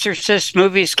Exorcist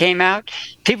movies came out,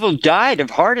 people died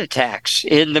of heart attacks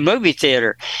in the movie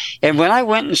theater. And when I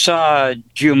went and saw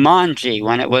Jumanji,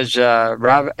 when it was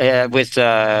with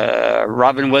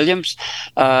Robin Williams,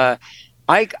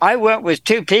 I went with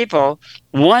two people.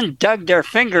 One dug their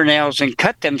fingernails and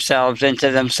cut themselves into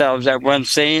themselves at one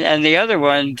scene, and the other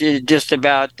one just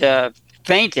about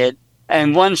fainted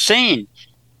in one scene.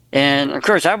 And of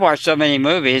course, I've watched so many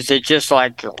movies. It's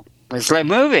like a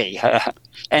movie.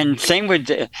 And same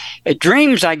with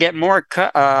dreams. I get more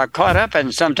caught up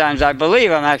in. Sometimes I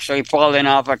believe I'm actually falling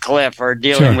off a cliff or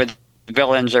dealing with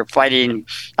villains or fighting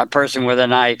a person with a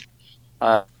knife.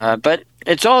 But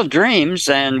it's all dreams.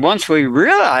 And once we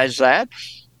realize that,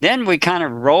 then we kind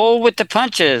of roll with the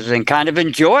punches and kind of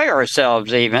enjoy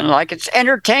ourselves, even like it's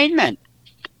entertainment.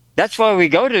 That's why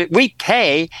we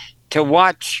pay to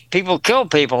watch people kill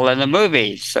people in the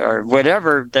movies or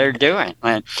whatever they're doing.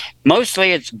 And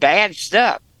mostly it's bad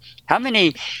stuff. How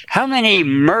many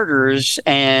murders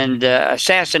and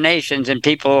assassinations and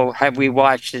people have we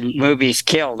watched in movies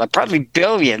killed? Probably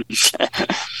billions.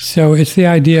 So it's the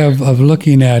idea of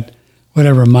looking at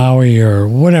whatever Maui or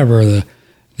whatever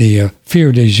the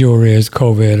fear du jour is,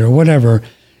 COVID or whatever,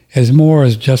 as more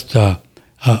as just a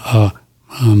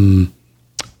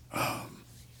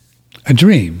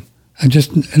dream.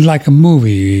 Just like a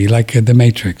movie, like The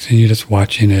Matrix, and you're just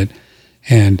watching it.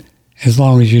 And as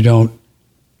long as you don't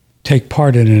take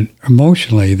part in it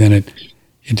emotionally, then it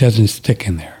doesn't stick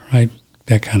in there, right?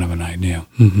 That kind of an idea.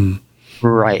 Mm-hmm.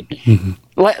 Right. Mm-hmm.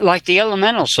 Like the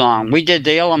Elemental song. We did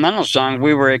the Elemental song.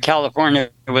 We were in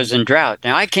California. It was in drought.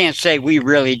 Now, I can't say we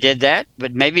really did that,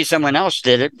 but maybe someone else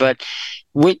did it. But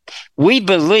we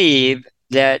believe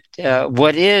that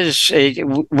what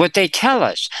they tell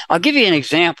us. I'll give you an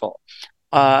example.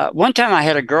 One time I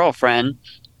had a girlfriend,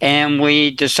 and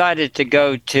we decided to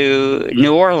go to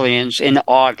New Orleans in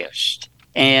August.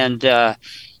 And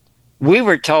we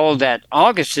were told that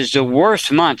August is the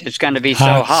worst month. It's going to be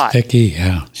so hot. Sticky,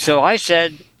 yeah. So I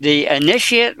said, the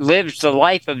initiate lives the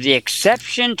life of the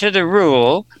exception to the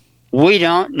rule. We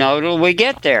don't know till we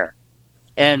get there.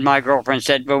 And my girlfriend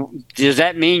said, well, does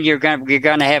that mean you're going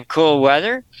to have cool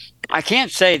weather? I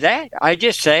can't say that. I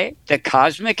just say the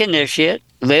cosmic initiate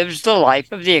lives the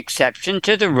life of the exception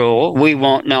to the rule. We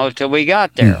won't know till we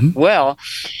got there. Mm-hmm. Well,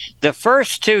 the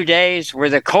first 2 days were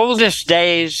the coldest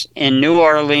days in New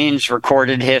Orleans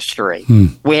recorded history.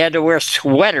 We had to wear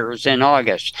sweaters in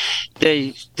August.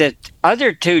 The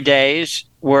other 2 days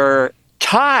were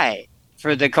tied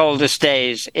for the coldest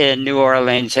days in New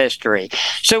Orleans history.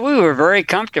 So we were very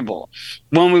comfortable.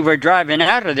 When we were driving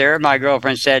out of there, my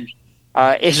girlfriend said,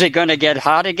 Is it going to get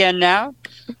hot again now?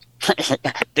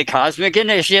 The cosmic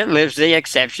initiate lives the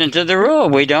exception to the rule.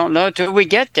 We don't know till we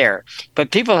get there.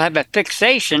 But people have a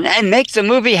fixation and make the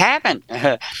movie happen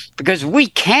because we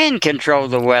can control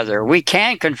the weather. We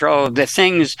can control the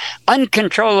things,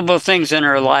 uncontrollable things in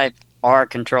our life are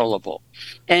controllable.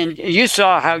 And you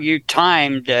saw how you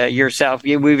timed yourself.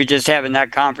 We were just having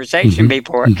that conversation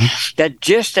before, that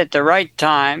just at the right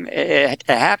time, it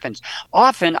happens.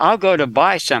 Often I'll go to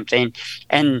buy something,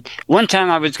 and one time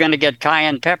I was going to get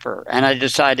cayenne pepper, and I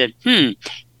decided,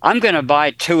 I'm going to buy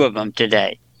 2 of them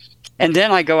today. And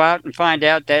then I go out and find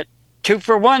out that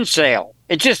 2-for-1 sale.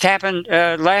 It just happened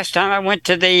last time I went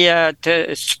to the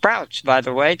to Sprouts, by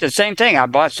the way. The same thing. I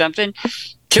bought something.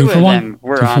 2 of them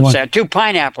were on sale. 2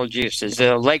 pineapple juices,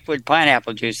 the Lakewood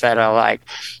pineapple juice that I like.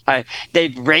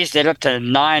 They've raised it up to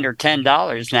 $9 or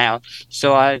 $10 now.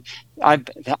 So I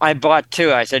bought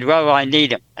 2. I said, well, I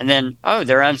need them. And then,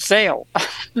 they're on sale.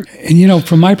 And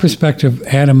from my perspective,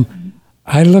 Adam,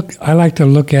 I like to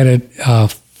look at it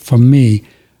for me,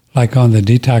 like on the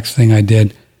detox thing I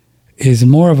did, is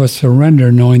more of a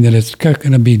surrender, knowing that it's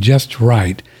going to be just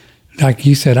right. Like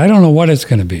you said, I don't know what it's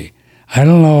going to be. I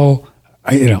don't know.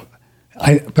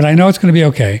 But I know it's going to be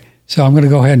okay. So I'm going to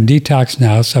go ahead and detox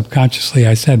now. Subconsciously,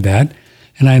 I said that.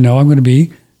 And I know I'm going to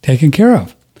be taken care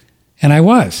of. And I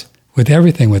was, with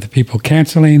everything, with the people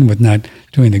canceling, with not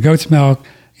doing the goat's milk.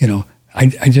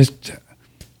 I just,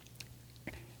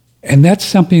 and that's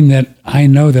something that I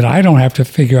know that I don't have to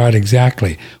figure out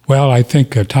exactly. Well, I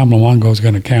think Tom Luongo is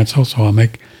going to cancel, so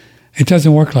it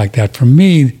doesn't work like that. For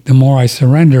me, the more I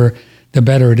surrender, the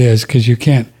better it is, because you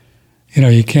can't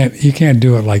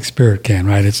do it like spirit can,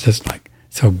 right? It's just like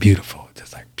so beautiful. It's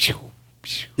just like pew,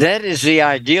 pew. That is the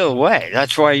ideal way.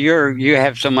 That's why you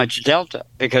have so much delta,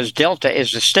 because delta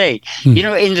is the state.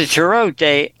 In the tarot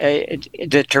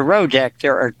deck,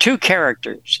 there are 2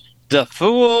 characters: the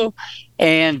fool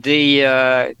and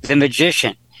the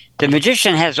magician. The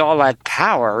magician has all that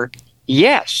power.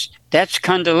 Yes, that's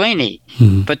Kundalini,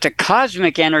 but the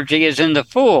cosmic energy is in the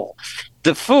fool.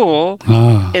 The fool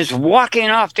is walking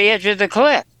off the edge of the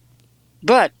cliff.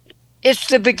 But it's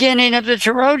the beginning of the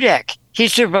tarot deck. He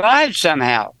survived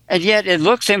somehow. And yet it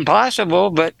looks impossible,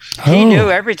 but he knew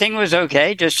everything was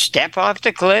okay. Just step off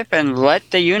the cliff and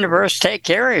let the universe take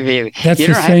care of you. You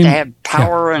don't have to have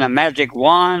power and a magic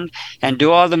wand and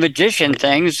do all the magician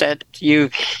things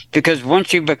because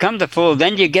once you become the fool,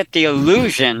 then you get the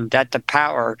illusion that the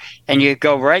power, and you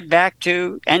go right back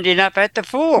to ending up at the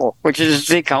fool, which is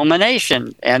the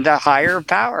culmination and the higher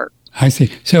power. I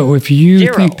see. So if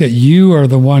you think that you are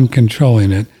the one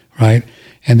controlling it, right,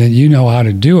 and that you know how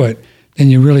to do it, then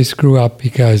you really screw up,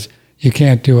 because you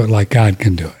can't do it like God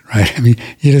can do it, right? I mean,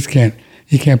 you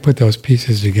can't put those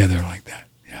pieces together like that.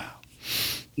 Yeah.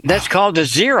 That's called the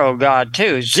zero God,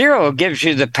 too. Zero gives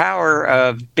you the power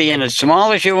of being as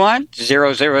small as you want.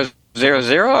 0, 0, 0,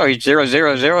 0, or 0,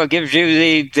 0, 0 gives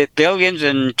you the billions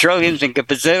and trillions and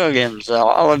gazillions,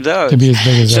 all of those. To be as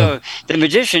big as so the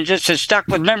magician just is stuck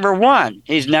with number 1.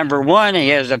 He's number 1. He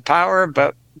has the power,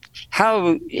 but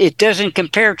how it doesn't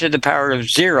compare to the power of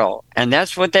 0. And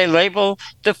that's what they label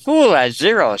the fool as,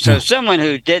 0. So someone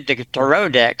who did the tarot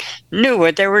deck knew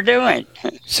what they were doing.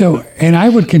 So, and I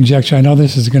would conjecture, I know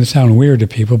this is going to sound weird to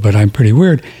people, but I'm pretty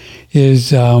weird,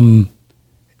 is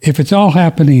if it's all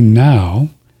happening now,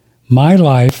 my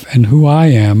life and who I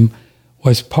am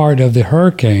was part of the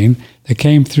hurricane that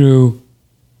came through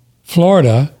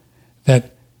Florida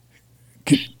that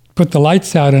put the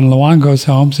lights out in Luongo's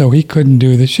home, so he couldn't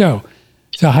do the show.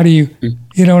 So how do you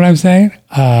know what I'm saying?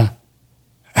 And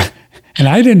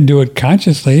I didn't do it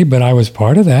consciously, but I was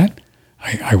part of that.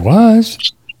 I was.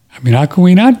 I mean, how can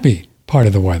we not be part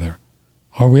of the weather?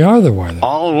 Or we are the weather.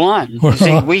 All one.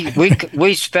 See,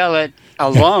 we spell it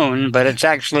alone, but it's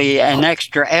actually an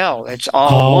extra L. It's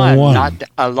all one, not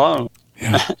alone.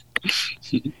 Yeah.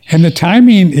 And the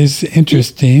timing is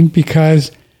interesting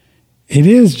because it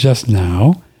is just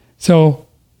now. So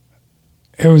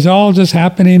it was all just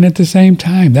happening at the same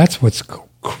time. That's what's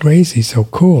crazy, so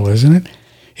cool, isn't it?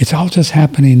 It's all just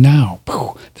happening now.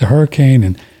 The hurricane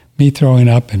and me throwing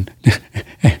up and,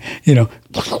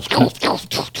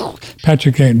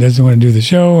 Patrick doesn't want to do the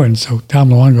show. And so Tom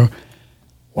Luongo,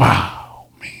 wow,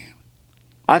 man.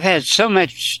 I've had so many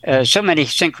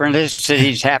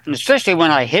synchronicities happen, especially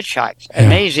when I hitchhiked. Yeah.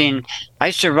 Amazing.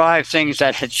 I survived things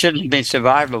that shouldn't be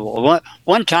survivable.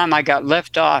 One time I got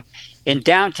left off in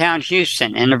downtown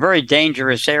Houston in a very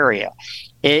dangerous area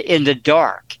in the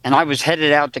dark. And I was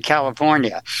headed out to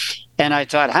California. And I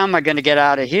thought, how am I going to get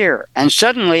out of here? And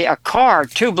suddenly a car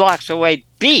 2 blocks away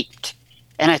beeped.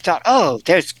 And I thought, oh,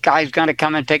 this guy's going to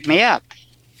come and pick me up.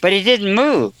 but he didn't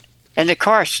move. And the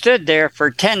car stood there for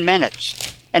 10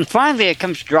 minutes. And finally, it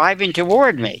comes driving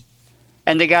toward me.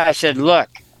 And the guy said, look,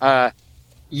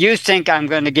 you think I'm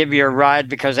going to give you a ride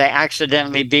because I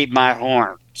accidentally beat my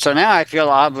horn. So now I feel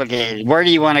obligated. Where do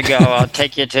you want to go? I'll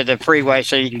take you to the freeway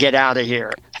so you can get out of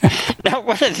here. Now,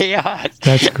 what are the odds?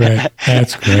 That's great.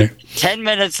 That's great. 10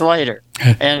 minutes later.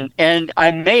 And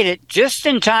I made it just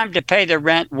in time to pay the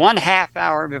rent 1/2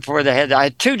 hour before the head. I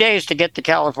had 2 days to get to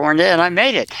California, and I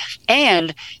made it.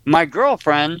 And my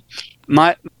girlfriend,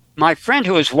 my friend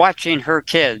who was watching her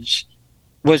kids,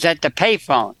 was at the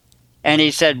payphone. And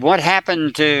he said, what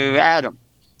happened to Adam?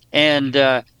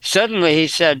 And suddenly he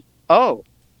said, oh,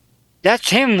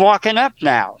 that's him walking up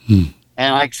now. And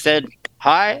I said,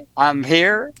 hi, I'm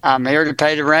here. I'm here to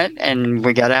pay the rent. And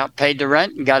we got out, paid the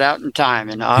rent, and got out in time.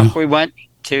 And off we went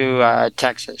to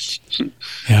Texas.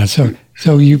 Yeah, so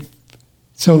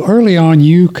early on,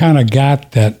 you kind of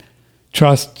got that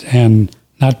trust and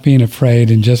not being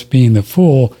afraid and just being the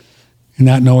fool and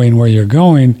not knowing where you're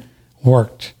going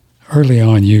worked. Early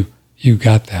on, you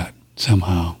got that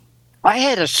somehow. I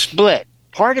had a split.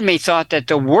 Part of me thought that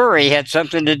the worry had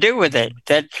something to do with it,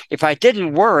 that if I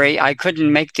didn't worry, I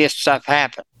couldn't make this stuff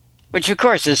happen, which, of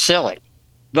course, is silly.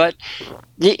 But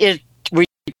we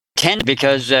tend,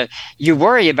 because you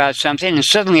worry about something and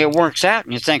suddenly it works out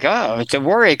and you think, oh, it's a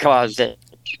worry caused it.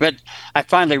 But I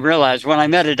finally realized when I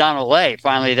met Donald Lay,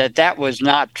 finally, that was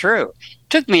not true. It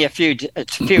took me a few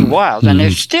whiles, and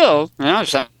there's still,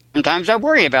 sometimes I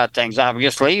worry about things,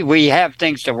 obviously. We have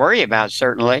things to worry about,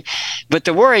 certainly. But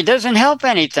the worry doesn't help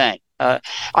anything. Donald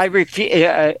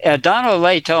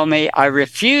Lay told me, I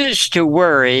refuse to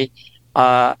worry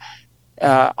on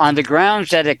the grounds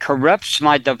that it corrupts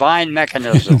my divine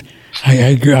mechanism. I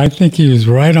agree. I think he was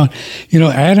right on.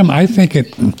 Adam,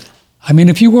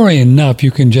 if you worry enough,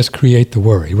 you can just create the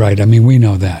worry, right? We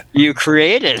know that. You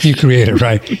create it. You create it,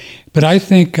 right. But I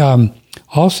think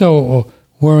also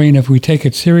worrying, if we take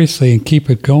it seriously and keep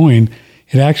it going,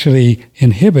 it actually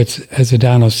inhibits, as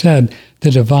Adano said,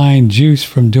 the divine juice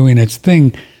from doing its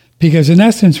thing. Because in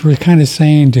essence, we're kind of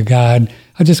saying to God,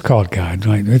 I just call it God,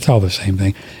 right? It's all the same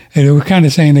thing. And we're kind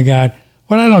of saying to God,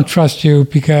 well, I don't trust you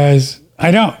because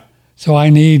I don't. So I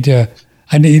need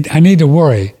to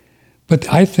worry.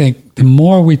 But I think the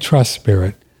more we trust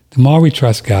Spirit, the more we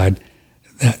trust God,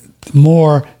 the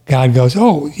more God goes,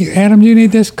 oh, Adam, you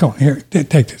need this? Come here,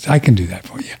 take this. I can do that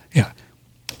for you. Yeah.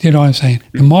 Do you know what I'm saying?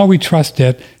 The more we trust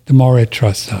it, the more it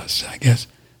trusts us, I guess,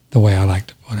 the way I like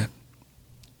to put it.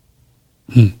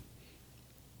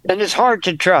 And it's hard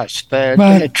to trust,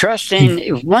 but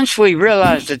trusting, once we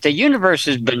realize that the universe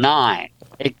is benign,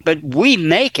 but we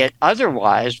make it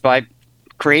otherwise by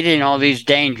creating all these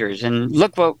dangers. And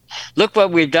look what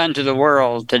we've done to the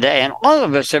world today, and all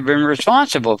of us have been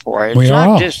responsible for it. It's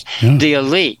not just the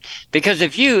elite, because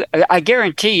I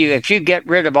guarantee you, if you get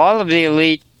rid of all of the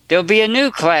elite, there'll be a new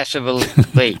class of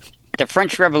elite. The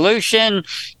French Revolution,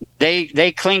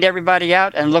 they cleaned everybody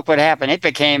out, and look what happened. It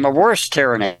became a worse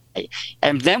tyranny.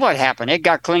 And then what happened? It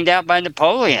got cleaned out by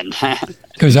Napoleon.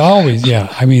 Because always,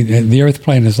 the earth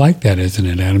plane is like that, isn't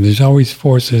it, Adam? There's always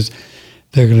forces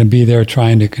that are going to be there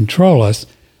trying to control us,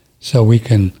 so we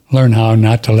can learn how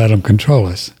not to let them control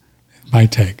us. My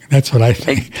take. That's what I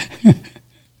think.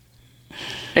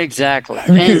 Exactly.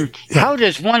 And how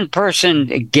does one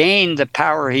person gain the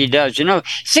power he does?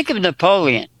 Think of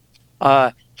Napoleon.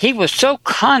 He was so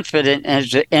confident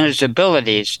in his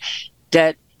abilities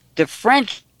that the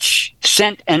French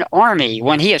sent an army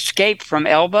when he escaped from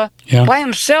Elba by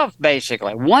himself,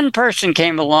 basically. One person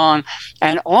came along,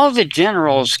 and all the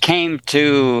generals came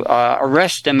to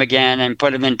arrest him again and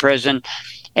put him in prison.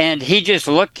 And he just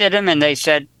looked at him, and they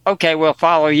said, okay, we'll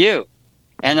follow you.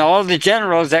 And all the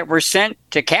generals that were sent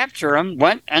to capture him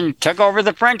went and took over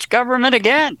the French government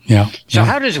again. So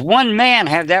how does one man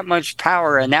have that much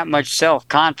power and that much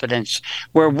self-confidence?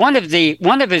 Where one of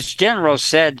his generals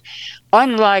said,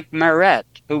 unlike Marat,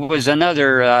 who was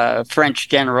another French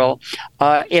general,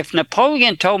 if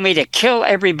Napoleon told me to kill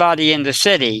everybody in the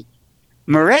city,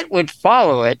 Marat would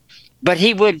follow it, but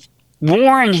he would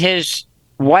warn his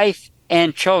wife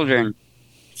and children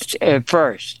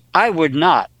first. I would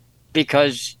not,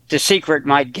 because the secret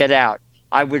might get out.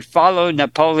 I would follow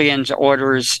Napoleon's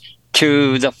orders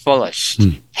to the fullest.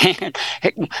 And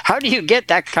how do you get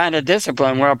that kind of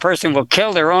discipline where a person will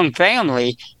kill their own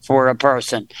family for a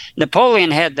person?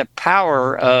 Napoleon had the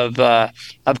power of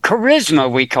charisma,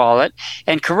 we call it.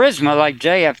 And charisma, like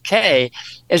JFK,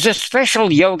 is a special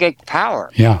yogic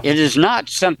power. Yeah. It is not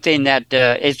something that,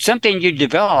 it's something you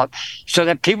develop so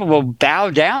that people will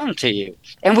bow down to you.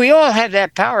 And we all have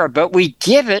that power, but we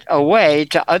give it away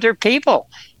to other people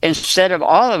instead of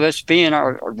all of us being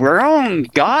our own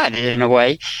God in a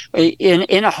way,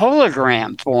 in a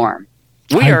hologram form.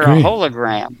 We are a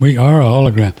hologram. We are a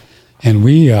hologram. And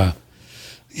we are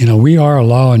a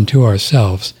law unto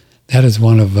ourselves. That is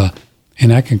one of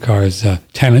Eckankar's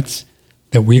tenets,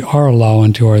 that we are a law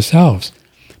unto ourselves.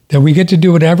 That we get to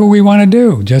do whatever we want to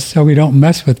do, just so we don't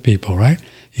mess with people, right?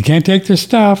 You can't take their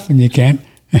stuff, and you can't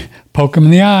poke them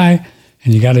in the eye,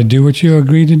 and you got to do what you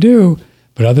agree to do.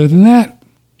 But other than that,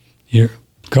 you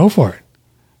go for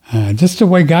it. Just the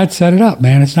way God set it up,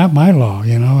 man. It's not my law,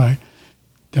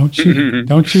 Don't shoot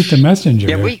the messenger.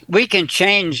 Yeah, we can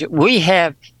change.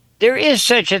 There is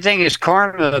such a thing as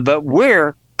karma, but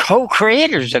we're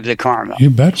co-creators of the karma. You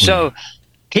bet. So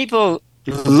people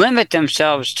limit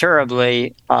themselves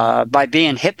terribly by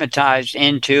being hypnotized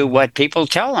into what people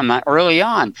tell them early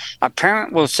on. A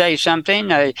parent will say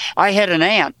something. I had an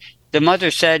aunt. The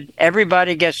mother said,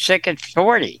 everybody gets sick at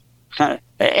 40.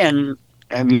 And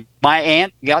my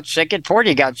aunt got sick at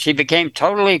 40. She became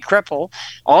totally crippled.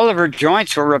 All of her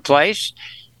joints were replaced.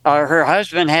 Her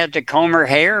husband had to comb her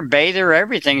hair, bathe her,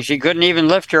 everything. She couldn't even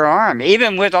lift her arm,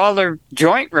 even with all her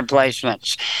joint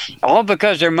replacements. All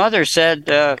because her mother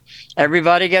said,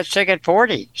 everybody gets sick at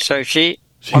 40. So she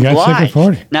obliged. Got sick at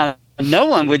 40. Now, no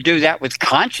one would do that with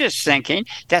conscious thinking.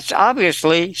 That's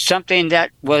obviously something that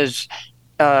was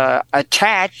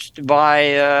attached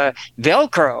by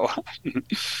Velcro.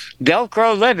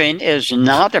 Velcro living is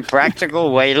not a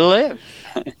practical way to live.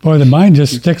 Boy, the mind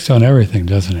just sticks on everything,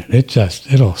 doesn't it?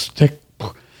 It'll stick.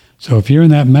 So if you're in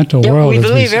that mental world... We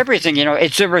believe everything.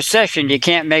 It's a recession. You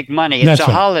can't make money. It's a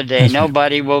holiday.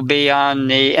 Nobody will be on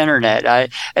the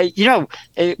internet.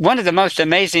 One of the most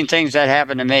amazing things that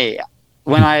happened to me,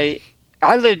 when I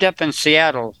lived up in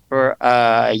Seattle for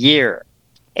a year,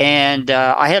 and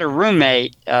I had a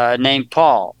roommate named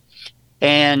Paul.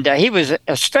 And he was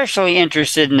especially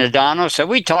interested in Adano, so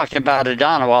we talked about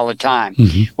Adano all the time.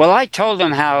 Mm-hmm. Well, I told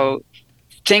him how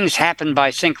things happen by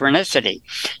synchronicity.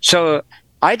 So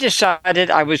I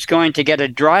decided I was going to get a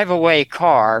drive-away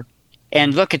car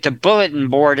and look at the bulletin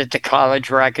board at the college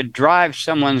where I could drive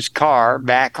someone's car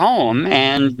back home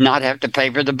and not have to pay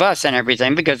for the bus and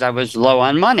everything because I was low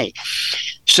on money.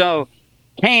 So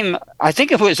I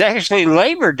think it was actually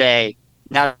Labor Day,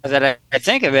 now that I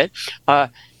think of it.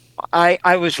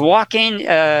 I was walking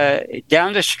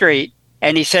down the street,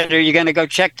 and he said, "Are you going to go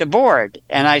check the board?"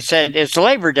 And I said, "It's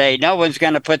Labor Day. No one's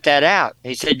going to put that out."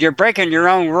 He said, "You're breaking your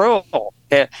own rule,"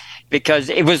 because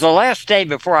it was the last day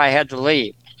before I had to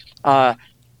leave. I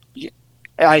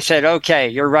said, "Okay,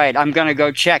 you're right. I'm going to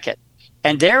go check it."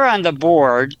 And there on the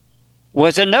board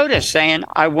was a notice saying,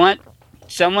 "I want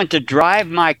someone to drive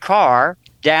my car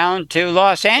down to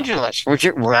Los Angeles,"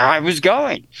 where I was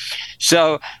going.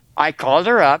 So I called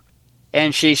her up.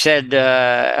 And she said,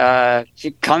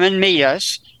 come and meet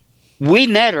us. We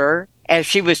met her as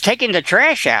she was taking the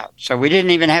trash out. So we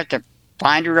didn't even have to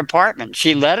find her apartment.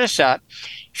 She let us up.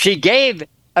 She gave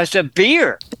us a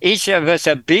beer, each of us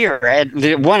a beer at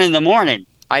 1 a.m.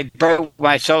 I broke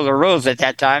my solar rules at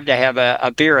that time to have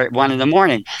a beer at 1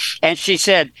 a.m. And she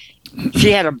said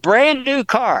she had a brand new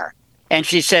car. And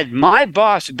she said, my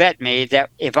boss bet me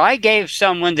that if I gave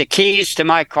someone the keys to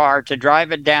my car to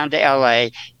drive it down to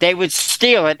L.A., they would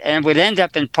steal it and it would end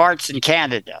up in parts in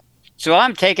Canada. So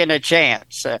I'm taking a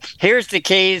chance. Here's the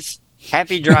keys.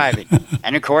 Happy driving.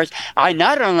 And, of course, I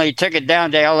not only took it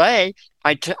down to L.A.,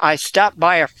 I stopped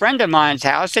by a friend of mine's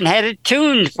house and had it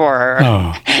tuned for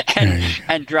her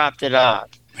and dropped it off.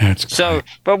 That's great. So,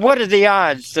 but what are the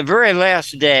odds? The very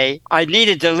last day, I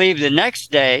needed to leave the next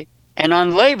day. And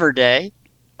on Labor Day,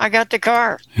 I got the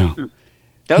car. Yeah.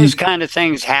 Those kind of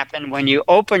things happen when you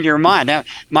open your mind. Now,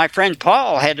 my friend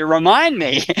Paul had to remind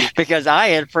me because I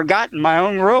had forgotten my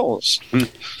own rules.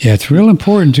 Yeah, it's real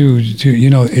important to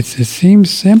it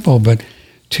seems simple, but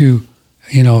it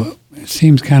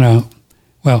seems kind of,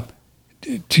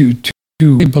 to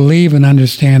believe and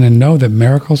understand and know that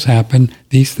miracles happen,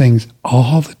 these things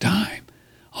all the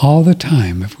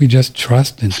time, if we just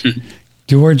trust and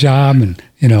do our job and,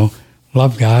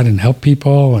 love God and help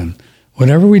people and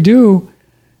whatever we do,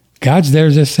 God's there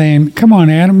just saying, come on,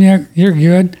 Adam, you're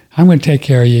good. I'm going to take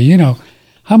care of you.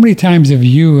 How many times have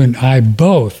you and I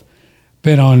both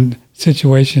been on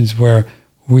situations where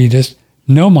we just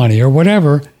no money or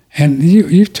whatever, and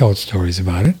you've told stories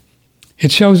about it,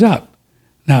 it shows up.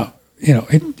 Now,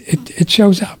 it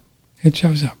shows up. It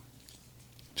shows up.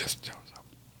 Just shows up.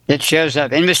 It shows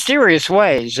up in mysterious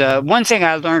ways. One thing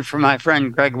I learned from my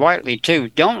friend Greg Whiteley, too,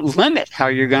 don't limit how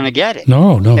you're going to get it.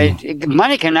 No.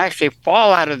 Money can actually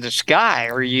fall out of the sky,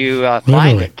 or you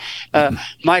find it.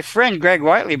 My friend Greg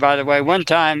Whiteley, by the way, one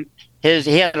time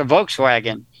he had a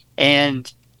Volkswagen,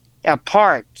 and a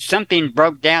part, something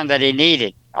broke down that he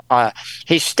needed.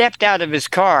 He stepped out of his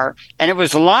car, and it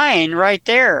was lying right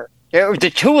there. It was the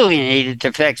tool he needed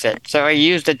to fix it. So he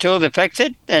used the tool to fix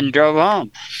it and drove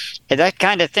home. And that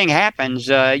kind of thing happens.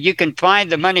 You can find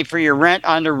the money for your rent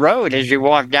on the road as you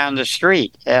walk down the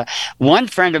street. One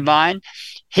friend of mine,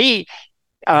 he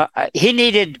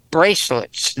needed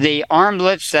bracelets, the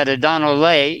armlets that Adano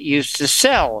Lay used to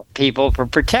sell people for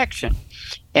protection.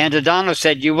 And Adano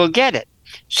said, "You will get it."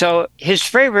 So his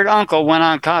favorite uncle went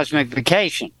on cosmic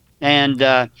vacation,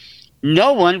 and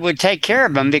no one would take care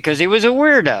of him because he was a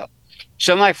weirdo.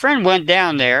 So my friend went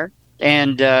down there,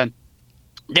 and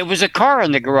there was a car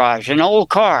in the garage, an old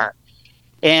car,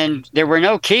 and there were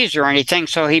no keys or anything.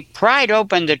 So he pried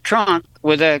open the trunk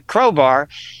with a crowbar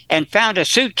and found a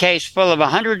suitcase full of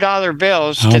 $100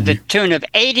 bills to the tune of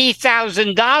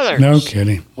 $80,000. No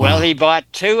kidding. Wow. Well, he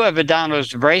bought 2 of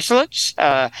Adano's bracelets.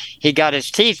 He got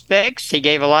his teeth fixed. He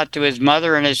gave a lot to his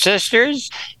mother and his sisters.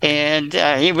 And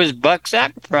he was bucks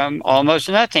up from almost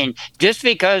nothing just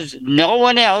because no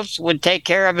one else would take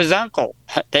care of his uncle.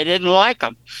 They didn't like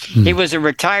him. He was a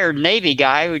retired Navy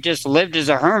guy who just lived as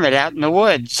a hermit out in the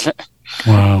woods.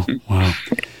 Wow.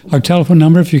 Our telephone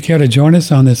number, if you care to join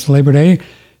us on this Labor Day,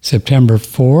 September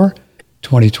 4,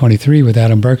 2023, with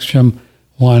Adam Bergstrom,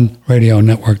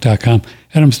 OneRadioNetwork.com.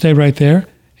 Adam, stay right there,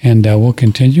 and we'll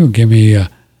continue. Give me an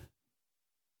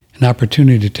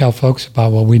opportunity to tell folks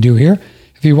about what we do here.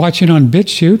 If you're watching on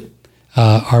BitChute,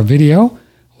 our video,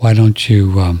 why don't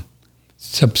you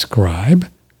subscribe,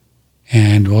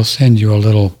 and we'll send you a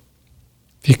little,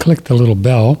 if you click the little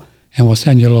bell, and we'll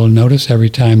send you a little notice every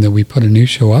time that we put a new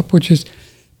show up, which is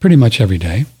pretty much every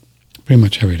day.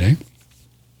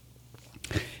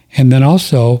 And then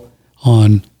also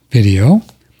on video,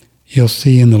 you'll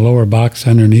see in the lower box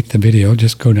underneath the video,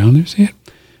 just go down there, see it?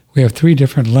 We have 3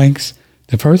 different links.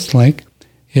 The first link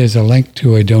is a link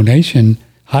to a donation,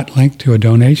 hot link to a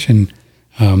donation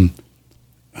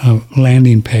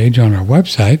landing page on our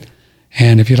website.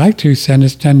 And if you'd like to, send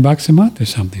us $10 a month or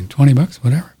something, $20,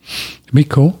 whatever. It'd be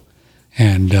cool.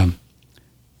 And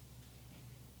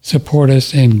support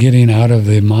us in getting out of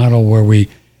the model where we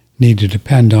need to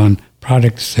depend on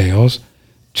product sales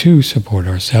to support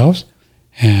ourselves,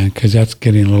 and because that's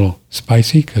getting a little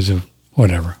spicy because of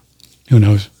whatever. Who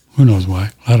knows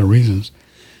why? A lot of reasons.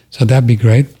 So that'd be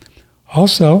great.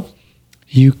 Also,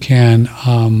 you can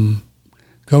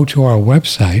go to our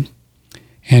website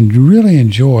and really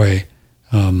enjoy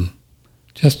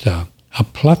just a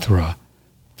plethora,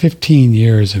 15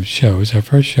 years of shows. Our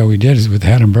first show we did is with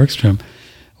Adam Bergstrom.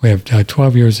 We have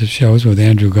 12 years of shows with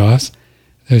Andrew Goss.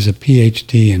 There's a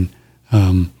PhD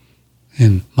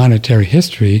in monetary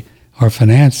history or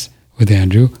finance with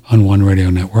Andrew on One Radio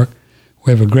Network.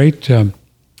 We have a great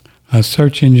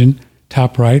search engine,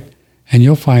 top right, and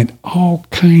you'll find all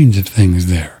kinds of things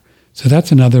there. So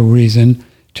that's another reason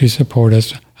to support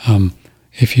us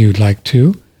if you'd like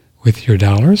to with your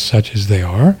dollars, such as they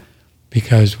are,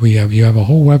 because you have a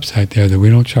whole website there that we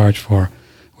don't charge for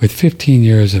with 15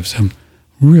 years of some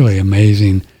really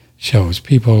amazing shows.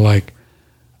 People like,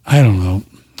 I don't know,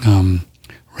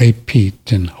 Ray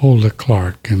Pete and Hulda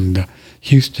Clark and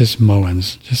Eustace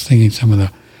Mullins, just thinking some of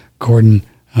the Jordan,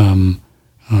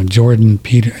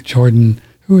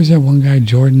 who is that one guy?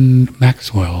 Jordan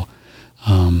Maxwell.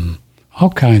 All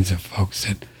kinds of folks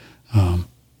that,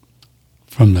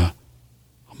 from the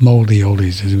moldy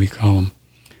oldies, as we call them.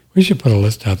 We should put a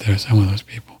list out there, some of those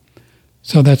people.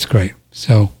 So that's great.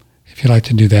 So if you'd like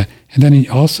to do that. And then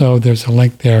also there's a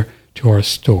link there to our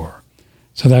store.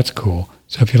 So that's cool.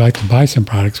 So if you'd like to buy some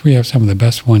products, we have some of the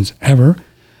best ones ever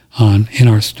in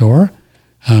our store.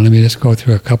 Let me just go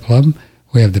through a couple of them.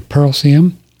 We have the Pearl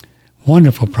Seum,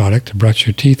 wonderful product to brush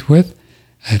your teeth with.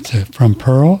 It's from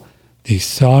Pearl. The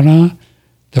sauna,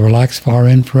 the Relax Far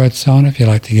Infrared Sauna. If you'd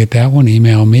like to get that one,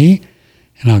 email me,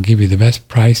 and I'll give you the best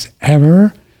price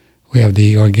ever. We have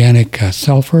the organic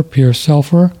sulfur, pure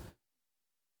sulfur,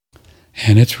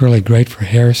 and it's really great for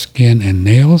hair, skin, and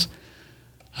nails.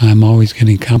 I'm always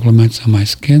getting compliments on my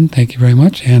skin. Thank you very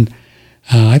much. And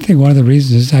I think one of the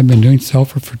reasons is I've been doing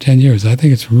sulfur for 10 years. I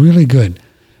think it's really good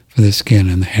for the skin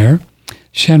and the hair.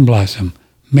 Shen Blossom,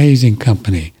 amazing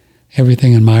company.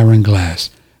 Everything in Myron glass.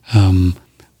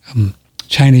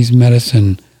 Chinese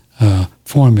medicine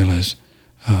formulas,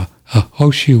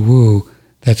 Hoshi Wu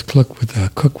that's cooked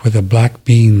with a black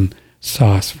bean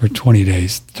sauce for 20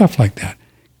 days, stuff like that.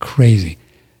 Crazy.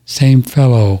 Same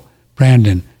fellow,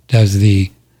 Brandon, does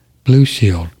the Blue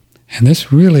Shield. And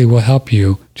this really will help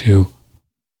you to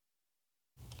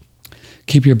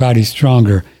keep your body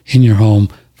stronger in your home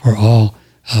for all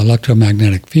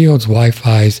electromagnetic fields,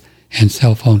 Wi-Fi's, and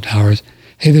cell phone towers.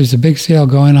 Hey, there's a big sale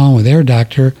going on with Air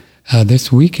Doctor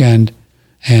this weekend,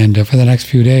 and for the next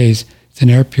few days. It's an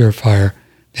air purifier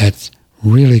that's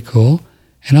really cool.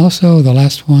 And also the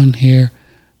last one here,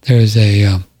 there's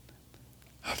a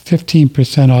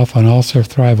 15% off on all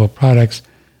Surthrival products,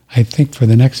 I think for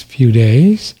the next few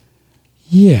days.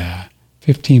 Yeah,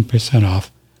 15%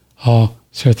 off all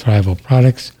Surthrival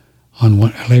products on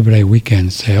Labor Day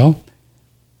weekend sale.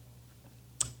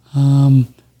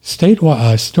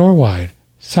 Statewide, store-wide,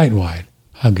 site-wide,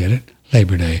 I'll get it,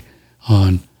 Labor Day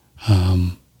on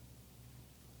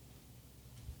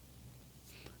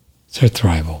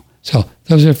Surthrival. So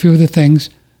those are a few of the things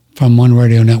from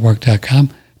OneRadioNetwork.com.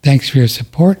 Thanks for your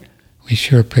support. We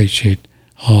sure appreciate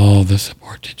all the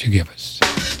support that you give us.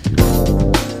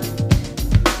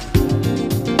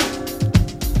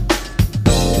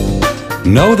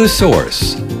 Know the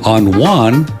Source on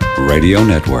One Radio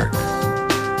Network.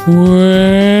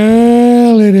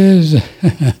 Well, it is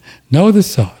Know the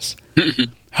Sauce.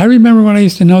 I remember when I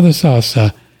used to know the sauce.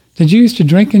 Did you used to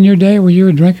drink in your day? Were you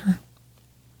a drinker?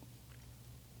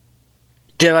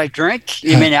 Did I drink?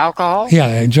 You mean alcohol? Yeah,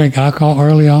 I drank alcohol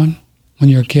early on when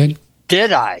you were a kid.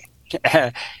 Did I?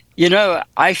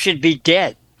 I should be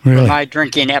dead for my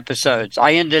drinking episodes.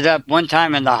 I ended up one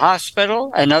time in the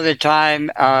hospital, another time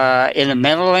in a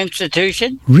mental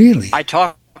institution. Really? I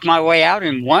talked my way out,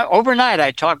 and overnight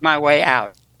I talked my way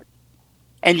out.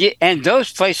 And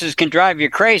those places can drive you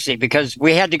crazy because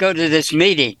we had to go to this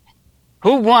meeting.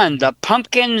 Who won, the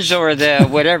pumpkins or the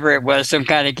whatever it was, some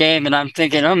kind of game? And I'm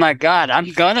thinking, oh my God,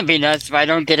 I'm going to be nuts if I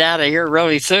don't get out of here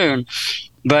really soon.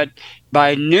 But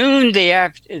by noon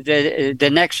the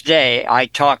next day, I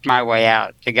talked my way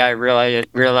out. The guy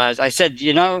realized. I said,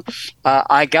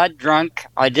 I got drunk.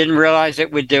 I didn't realize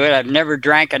it would do it. I've never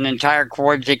drank an entire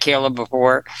quart of tequila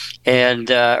before,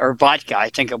 or vodka, I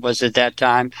think it was at that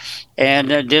time, and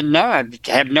didn't know. I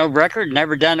have no record,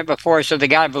 never done it before. So the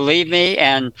guy believed me,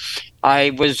 and I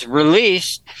was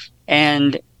released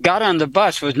and got on the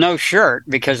bus with no shirt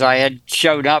because I had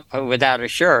showed up without a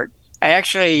shirt.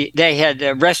 They had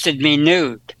arrested me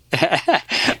nude.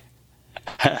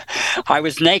 I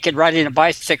was naked riding a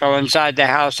bicycle inside the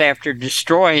house after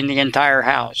destroying the entire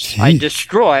house. Gee. I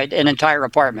destroyed an entire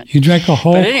apartment. You drank a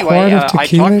whole quart of tequila? I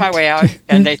talked my way out,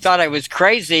 and they thought I was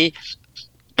crazy.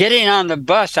 Getting on the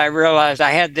bus, I realized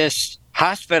I had this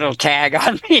hospital tag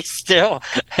on me still.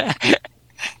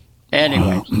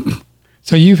 Anyway. Wow.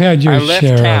 So you've had your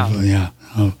share of, yeah.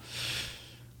 Oh.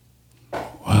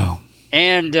 Wow.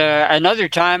 And another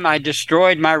time I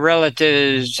destroyed my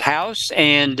relative's house,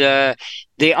 and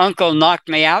the uncle knocked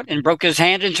me out and broke his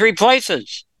hand in 3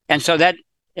 places. And so that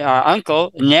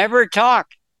uncle never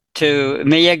talked to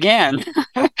me again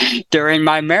during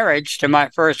my marriage to my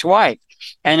first wife.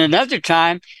 And another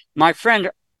time, my friend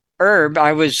Herb,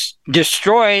 I was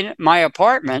destroying my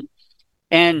apartment,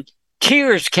 and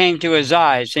tears came to his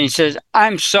eyes, and he says,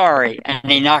 "I'm sorry." And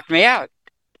he knocked me out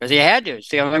because he had to. It's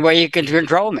the only way he could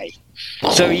control me.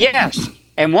 So, yes.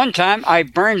 And one time I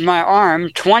burned my arm,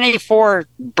 24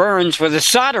 burns with a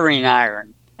soldering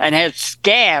iron, and had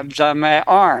scabs on my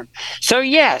arm. So,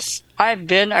 yes, I've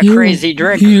been a crazy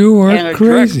drinker. You were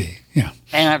crazy. Yeah.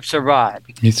 And I've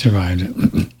survived. You survived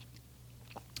it.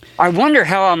 I wonder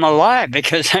how I'm alive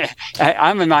because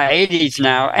I'm in my 80s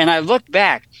now, and I look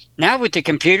back. Now with the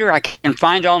computer, I can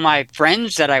find all my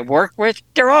friends that I work with.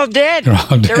 They're all dead.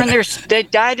 They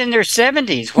died in their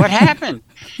 70s. What happened?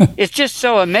 It's just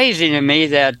so amazing to me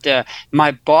that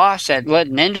my boss at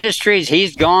Litton Industries,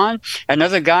 he's gone.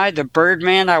 Another guy, the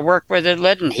Birdman I work with at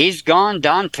Litton, he's gone.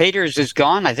 Don Peters is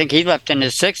gone. I think he left in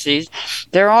his 60s.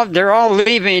 They're all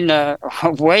leaving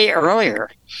way earlier.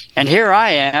 And here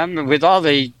I am with all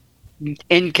the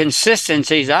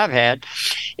inconsistencies I've had.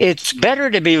 It's better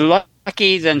to be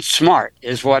lucky than smart,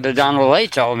 is what Donald Lay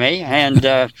told me. And,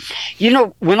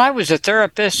 when I was a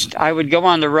therapist, I would go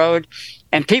on the road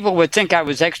and people would think I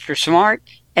was extra smart.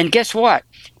 And guess what?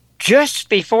 Just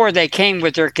before they came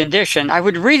with their condition, I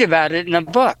would read about it in a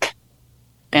book.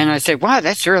 And I said, wow,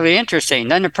 that's really interesting.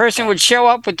 Then the person would show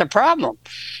up with the problem.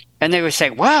 And they would say,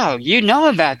 wow, you know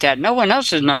about that. No one else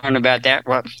has known about that.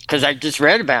 Well, because I just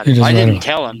read about it. I didn't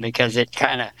tell them because it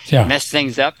kind of messed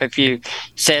things up. If you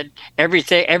said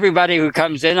everybody who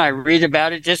comes in, I read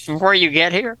about it just before you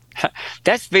get here.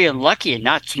 That's being lucky and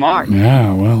not smart.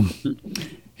 Yeah, well,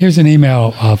 here's an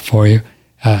email for you.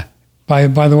 By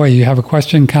the way, you have a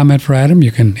question, comment for Adam,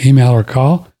 you can email or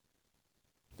call.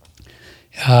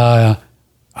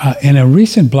 In a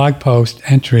recent blog post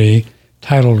entry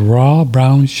titled Raw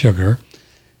Brown Sugar,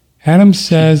 Adam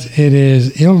says it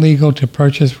is illegal to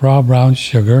purchase raw brown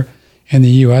sugar in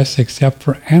the U.S. except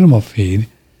for animal feed.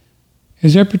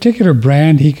 Is there a particular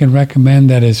brand he can recommend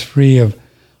that is free of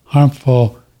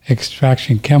harmful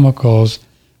extraction chemicals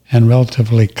and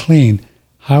relatively clean?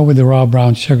 How would the raw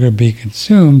brown sugar be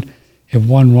consumed if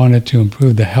one wanted to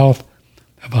improve the health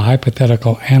of a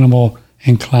hypothetical animal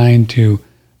inclined to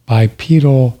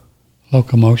bipedal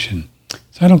locomotion?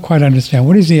 So I don't quite understand.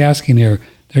 What is he asking here?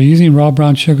 They're using raw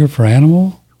brown sugar for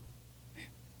animal?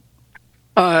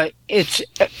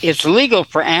 It's legal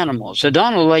for animals.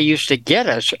 Donald Lay used to get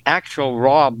us actual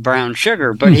raw brown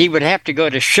sugar, but he would have to go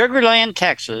to Sugarland,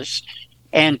 Texas,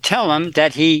 and tell them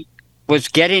that he was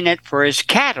getting it for his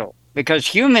cattle, because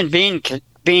human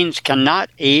beings cannot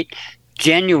eat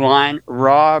genuine,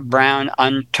 raw, brown,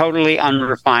 totally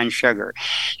unrefined sugar.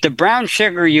 The brown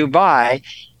sugar you buy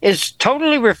is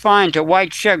totally refined to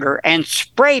white sugar and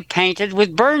spray painted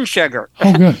with burn sugar.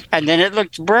 Oh, good. And then it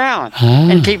looks brown.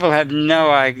 And people have no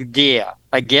idea.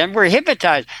 Again, we're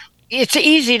hypnotized. It's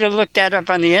easy to look that up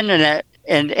on the internet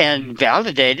and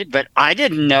validate it, but I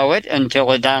didn't know it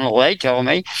until Donald Lay told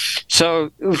me. So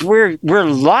we're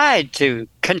lied to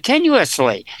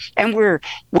continuously, and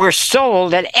we're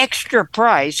sold at extra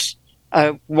price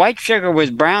white sugar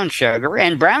with brown sugar,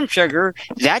 and brown sugar,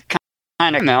 that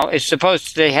kind of milk, is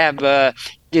supposed to have the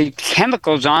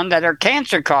chemicals on that are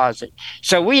cancer causing.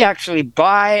 So we actually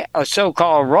buy a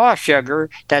so-called raw sugar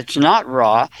that's not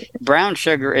raw. Brown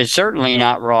sugar is certainly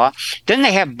not raw. Then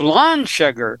they have blonde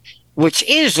sugar, which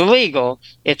is legal.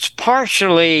 It's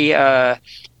partially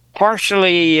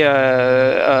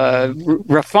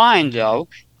refined, though,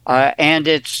 and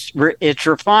it's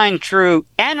refined through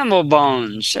animal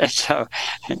bones. So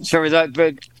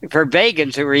for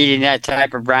vegans who are eating that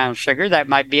type of brown sugar, that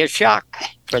might be a shock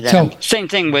for them. Same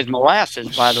thing with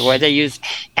molasses, by the way. They use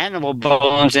animal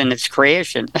bones in its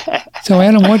creation. So,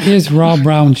 Adam, what is raw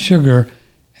brown sugar,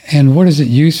 and what is it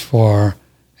used for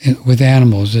with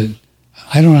animals?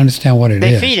 I don't understand what it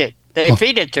is. They feed it. They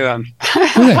feed it to them.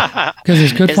 Because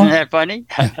it's good for them? Isn't that funny?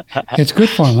 It's good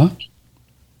for them, huh?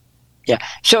 Yeah.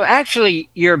 So actually,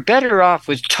 you're better off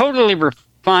with totally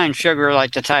refined sugar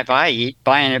like the type I eat,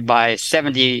 buying it by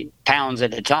 70 pounds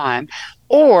at a time,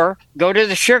 or go to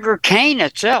the sugar cane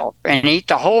itself and eat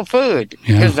the whole food,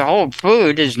 because the whole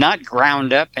food is not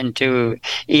ground up into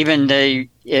even the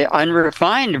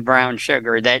unrefined brown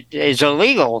sugar that is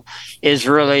illegal. Is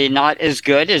really not as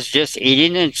good as just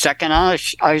eating and sucking on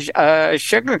a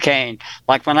sugar cane.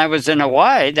 Like when I was in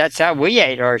Hawaii, that's how we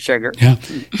ate our sugar. Yeah.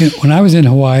 When I was in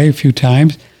Hawaii a few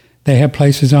times, they had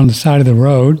places on the side of the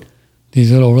road,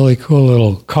 these really cool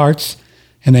little carts,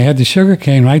 and they had the sugar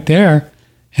cane right there,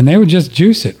 and they would just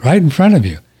juice it right in front of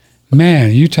you.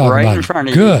 Man, you talk right about in front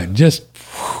of good. You. Just,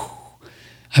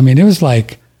 I mean, it was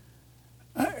like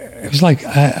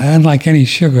unlike any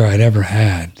sugar I'd ever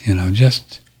had,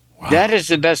 just, wow. That is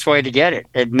the best way to get it,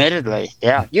 admittedly.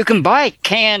 Yeah. You can buy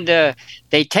canned,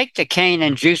 they take the cane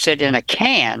and juice it in a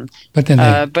can,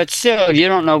 but still, you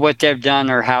don't know what they've done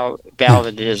or how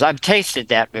valid it is. I've tasted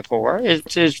that before.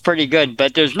 It's pretty good,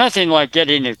 but there's nothing like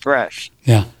getting it fresh.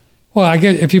 Yeah. Well, I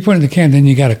guess if you put it in the can, then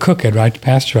you got to cook it, right, to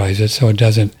pasteurize it so it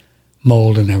doesn't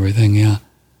mold and everything, yeah.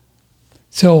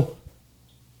 So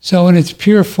in its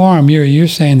pure form, you're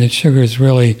saying that sugar is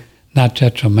really not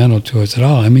detrimental to us at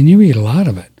all. I mean, you eat a lot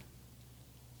of it.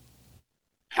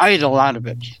 I eat a lot of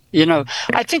it.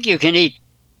 I think you can eat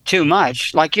too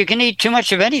much. Like you can eat too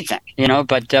much of anything,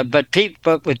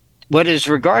 but with what is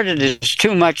regarded as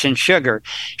too much in sugar.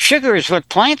 Sugar is what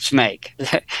plants make.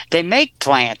 They make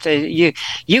plants.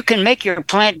 You can make your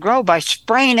plant grow by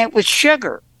spraying it with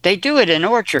sugar. They do it in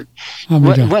orchard.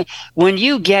 When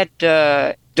you get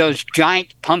those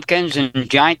giant pumpkins and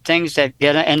giant things that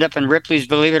end up in Ripley's,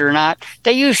 believe it or not,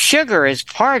 they use sugar as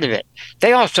part of it.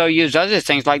 They also use other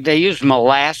things, like they use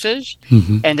molasses,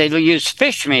 and they use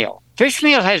fish meal. Fish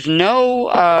meal has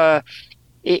no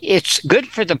it's good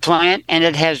for the plant, and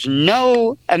it has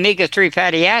no omega-3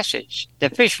 fatty acids. The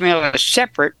fish meal is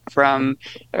separate from,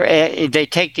 they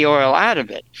take the oil out of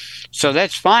it. So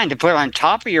that's fine to put on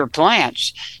top of your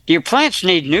plants. Your plants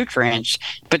need nutrients,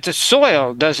 but the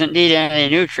soil doesn't need any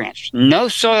nutrients. No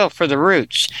soil for the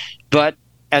roots, but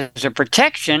as a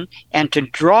protection and to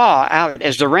draw out,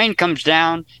 as the rain comes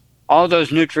down, all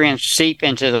those nutrients seep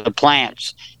into the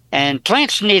plants. And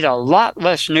plants need a lot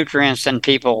less nutrients than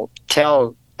people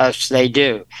tell us they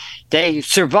do. They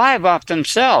survive off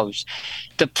themselves.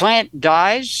 The plant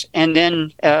dies, and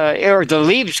then, or the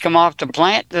leaves come off the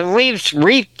plant, the leaves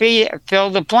refill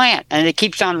the plant, and it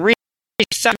keeps on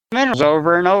recycling minerals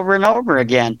over and over and over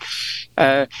again.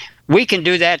 We can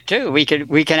do that too. We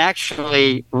can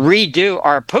actually redo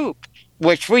our poop,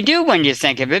 which we do when you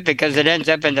think of it, because it ends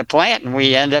up in the plant and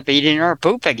we end up eating our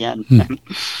poop again.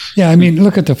 Yeah, I mean,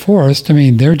 look at the forest. I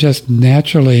mean, they're just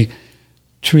naturally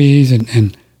trees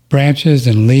and branches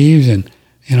and leaves and,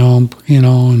 and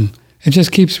it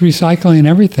just keeps recycling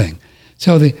everything.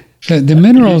 So the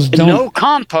minerals don't... No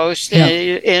compost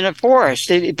in a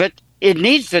forest, but it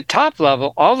needs the top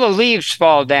level. All the leaves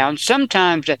fall down.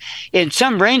 Sometimes in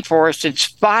some rainforests, it's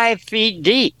 5 feet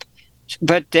deep.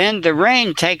 But then the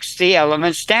rain takes the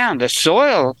elements down. The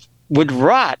soil would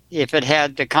rot if it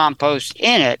had the compost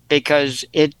in it because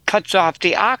it cuts off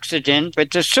the oxygen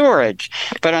with the sewerage.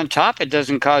 But on top, it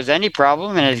doesn't cause any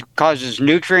problem, and it causes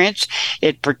nutrients.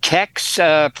 It protects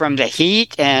from the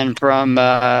heat and from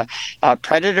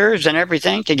predators and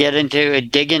everything to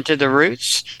dig into the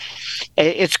roots.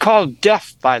 It's called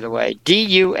duff, by the way,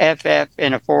 D-U-F-F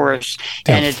in a forest,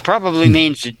 duff. And it probably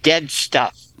means dead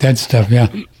stuff. Dead stuff, yeah.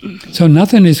 So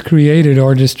nothing is created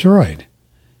or destroyed.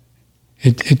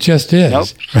 It just is. Nope.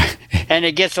 Right. And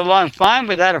it gets along fine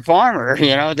without a farmer.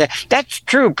 That's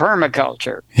true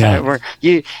permaculture. Yeah. Where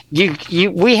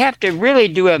we have to really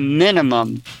do a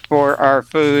minimum for our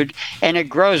food, and it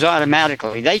grows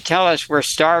automatically. They tell us we're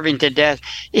starving to death.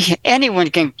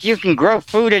 You can grow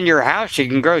food in your house. You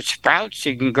can grow sprouts.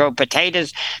 You can grow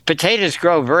potatoes. Potatoes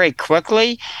grow very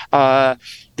quickly.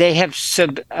 They have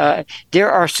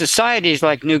there are societies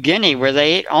like New Guinea where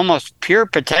they eat almost pure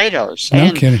potatoes.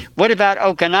 No kidding. What about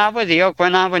Okinawa, the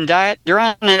Okinawan diet? They're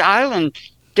on an island.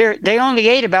 They only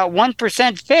ate about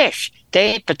 1% fish.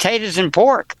 They ate potatoes and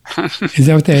pork. Is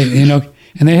that what they,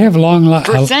 and they have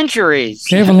for centuries.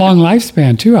 They have a long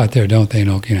lifespan too out there, don't they, in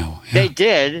Okinawa? Yeah. They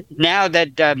did. Now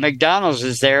that McDonald's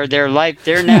is there, they're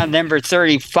now number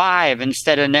 35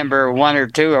 instead of number 1 or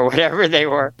 2 or whatever they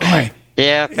were. Right.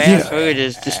 Yeah, fast food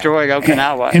has destroyed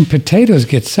Okinawa. And potatoes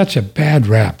get such a bad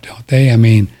rap, don't they? I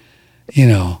mean,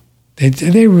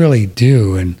 they really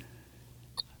do. And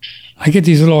I get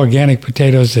these little organic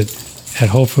potatoes at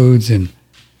Whole Foods, and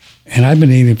I've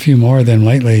been eating a few more of them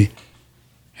lately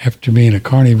after being a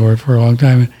carnivore for a long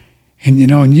time. And,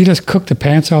 and you just cook the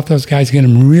pants off those guys, get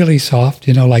them really soft,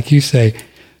 like you say,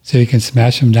 so you can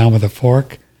smash them down with a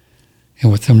fork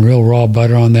and with some real raw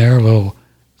butter on there, a little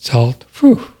salt.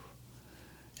 Whew.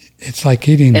 It's like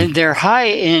eating... And they're high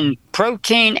in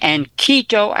protein and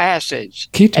keto acids.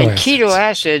 Keto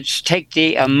acids take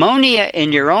the ammonia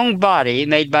in your own body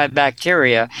made by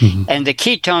bacteria, and the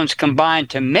ketones combine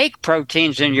to make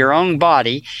proteins in your own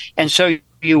body. And so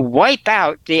you wipe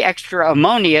out the extra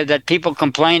ammonia that people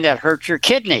complain that hurts your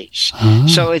kidneys.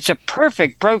 So it's a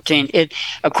perfect protein.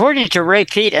 According to Ray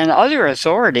Peat and other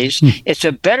authorities, it's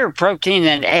a better protein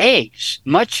than eggs,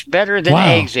 much better than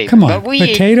eggs even. Come on, but we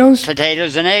potatoes? Eat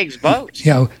potatoes and eggs both.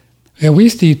 Yeah, we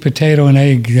used to eat potato and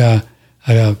egg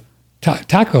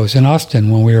tacos in Austin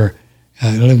when we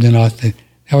lived in Austin.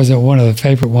 That was one of the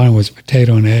favorite one was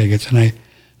potato and egg. It's a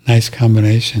nice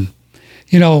combination.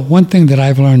 One thing that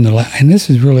I've learned, and this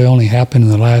has really only happened in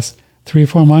the last 3 or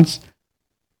 4 months,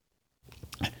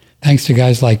 thanks to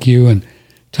guys like you and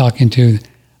talking to,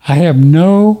 I have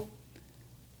no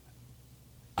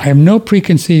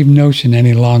preconceived notion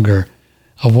any longer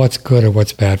of what's good or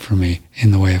what's bad for me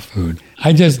in the way of food.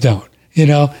 I just don't.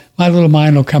 My little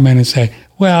mind will come in and say,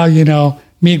 well,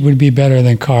 meat would be better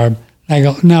than carb. And I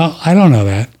go, no, I don't know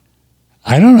that.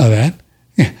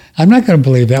 I'm not going to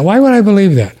believe that. Why would I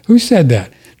believe that? Who said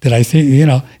that? Did I see,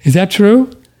 is that true?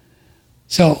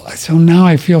 So now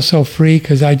I feel so free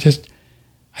because I just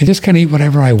can eat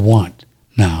whatever I want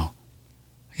now,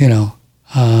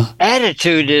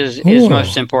 Attitude is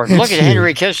most important. Look at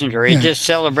Henry Kissinger. He just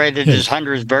celebrated his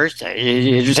 100th birthday.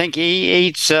 You think he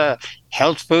eats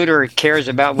health food or cares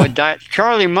about what diet?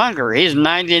 Charlie Munger, he's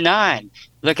 99.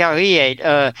 Look how he ate.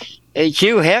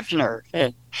 Hugh Hefner.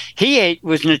 He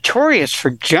was notorious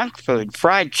for junk food,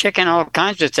 fried chicken, all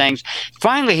kinds of things.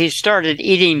 Finally, he started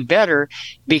eating better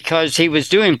because he was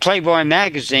doing Playboy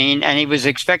magazine and he was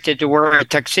expected to wear a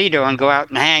tuxedo and go out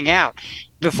and hang out.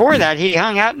 Before that, he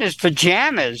hung out in his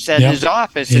pajamas at his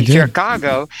office in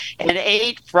Chicago and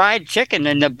ate fried chicken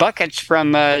in the buckets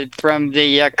from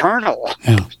the Colonel.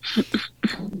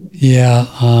 Yeah.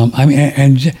 I mean,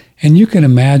 and you can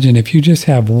imagine if you just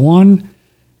have one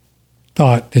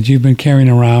thought that you've been carrying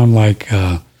around, like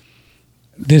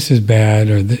this is bad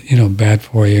or bad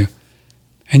for you,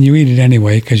 and you eat it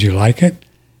anyway because you like it,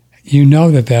 you know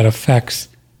that affects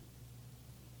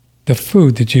the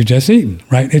food that you've just eaten,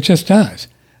 right? It just does.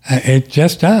 It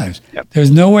just does. Yep. There's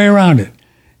no way around it.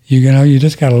 You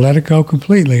just got to let it go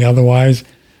completely. Otherwise,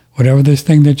 whatever this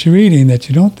thing that you're eating that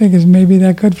you don't think is maybe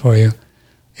that good for you,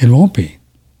 it won't be.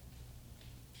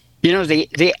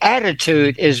 The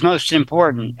attitude is most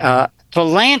important.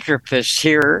 Philanthropists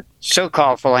here,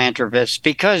 so-called philanthropists,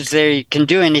 because they can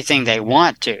do anything they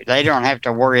want to. They don't have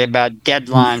to worry about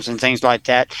deadlines and things like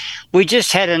that. We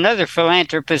just had another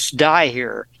philanthropist die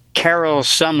here, Carol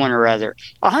someone or other,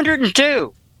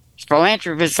 102.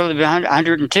 Philanthropists live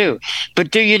 102.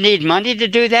 But do you need money to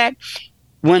do that?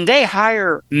 When they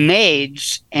hire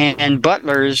maids and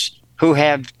butlers who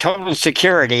have total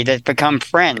security that become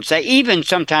friends, they even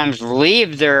sometimes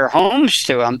leave their homes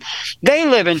to them. They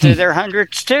live into their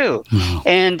hundreds too. Wow.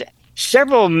 And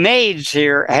several maids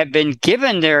here have been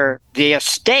given the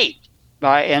estate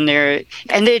and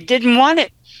they didn't want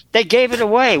it. They gave it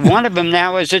away. One of them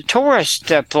now is a tourist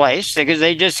place because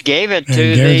they just gave it to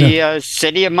the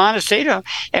city of Montecito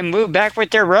and moved back with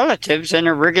their relatives in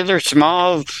a regular,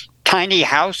 small, tiny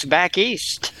house back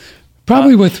east.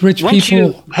 Probably with rich once people.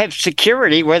 You have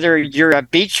security, whether you're a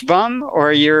beach bum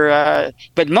or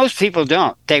but most people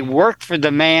don't. They work for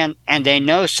the man and they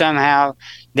know somehow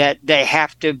that they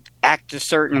have to act a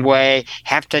certain way,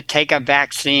 have to take a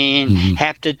vaccine,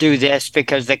 have to do this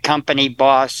because the company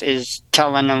boss is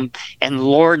telling them and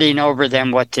lording over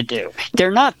them what to do.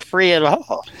 They're not free at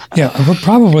all. Yeah, but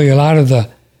probably a lot of the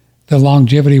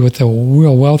longevity with the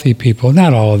real wealthy people,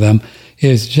 not all of them,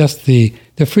 is just the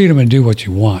freedom to do what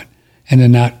you want and to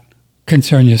not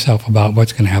concern yourself about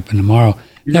what's going to happen tomorrow.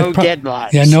 No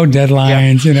deadlines. Yeah, no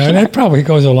deadlines. Yep. That probably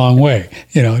goes a long way.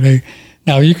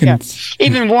 Now you can. Yeah.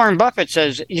 Even Warren Buffett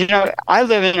says, I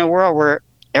live in a world where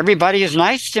everybody is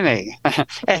nice to me,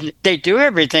 and they do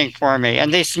everything for me,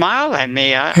 and they smile at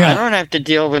me. I don't have to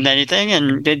deal with anything,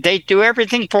 and they do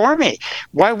everything for me.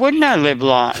 Why wouldn't I live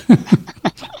long?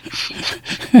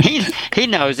 He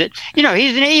knows it.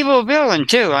 He's an evil villain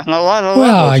too on a lot of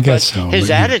levels. Well, I guess so.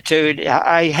 His attitude,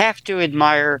 I have to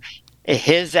admire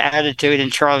his attitude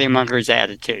and Charlie Munger's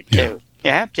attitude too.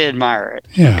 You have to admire it.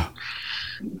 Yeah.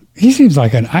 He seems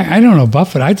like I don't know,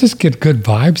 Buffett. I just get good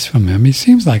vibes from him. He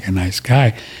seems like a nice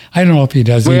guy. I don't know if he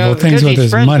does evil things with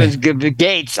his money. With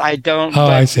Gates, I don't.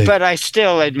 I see. But I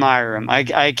still admire him.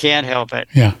 I can't help it.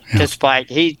 Yeah. Despite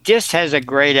he just has a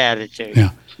great attitude.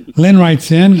 Yeah. Lynn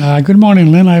writes in, good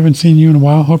morning, Lynn. I haven't seen you in a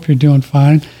while. Hope you're doing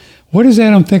fine. What does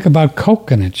Adam think about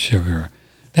coconut sugar?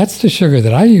 That's the sugar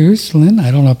that I use, Lynn.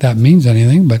 I don't know if that means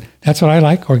anything, but that's what I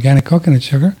like, organic coconut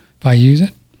sugar, if I use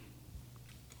it.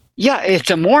 Yeah, it's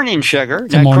a morning sugar.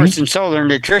 Of course, in solar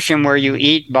nutrition, where you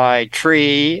eat by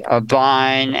tree,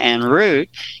 vine, and root,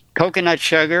 coconut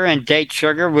sugar and date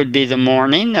sugar would be the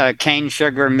morning, cane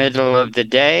sugar middle of the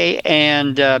day,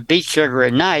 and beet sugar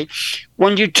at night.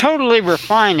 When you totally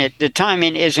refine it, the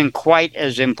timing isn't quite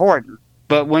as important.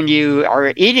 But when you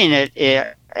are eating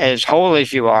it as whole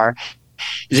as you are,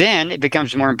 then it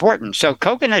becomes more important. So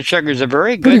coconut sugar is a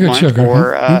very good one sugar,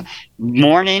 for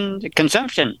morning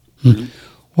consumption. Mm-hmm.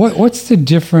 What's the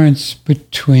difference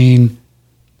between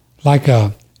like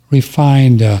a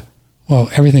refined,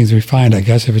 everything's refined, I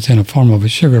guess, if it's in a form of a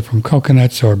sugar from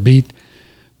coconuts or beet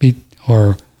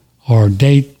or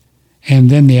date, and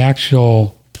then the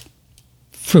actual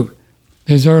fruit?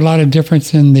 Is there a lot of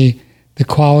difference in the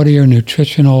quality or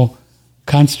nutritional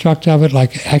construct of it,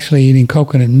 like actually eating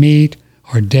coconut meat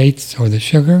or dates or the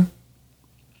sugar?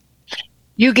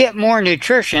 You get more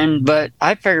nutrition, but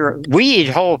I figure we eat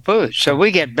whole foods, so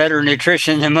we get better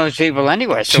nutrition than most people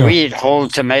anyway. So we eat whole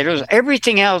tomatoes.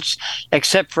 Everything else,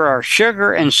 except for our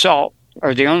sugar and salt,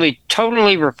 are the only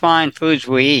totally refined foods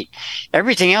we eat.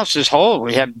 Everything else is whole.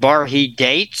 We have barley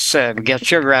dates. We get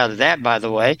sugar out of that, by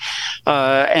the way.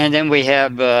 And then we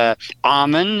have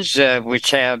almonds,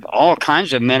 which have all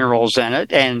kinds of minerals in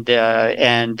it, and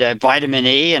vitamin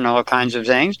E and all kinds of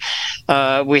things.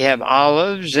 We have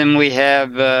olives, and we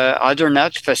have other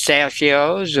nuts,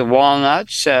 pistachios,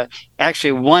 walnuts.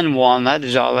 Actually, one walnut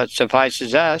is all that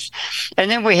suffices us. And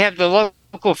then we have the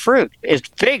local fruit. It's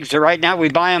figs. Right now, we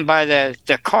buy them by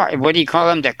the cart. What do you call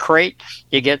them? The crate.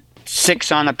 You get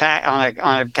 6 on a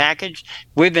package.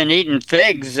 We've been eating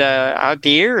figs out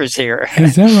the ears here.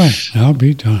 Is that right? I'll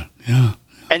be done. Yeah.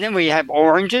 And then we have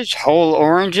oranges, whole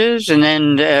oranges. And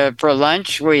then for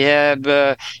lunch, we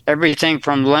have everything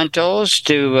from lentils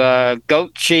to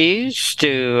goat cheese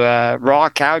to raw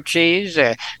cow cheese,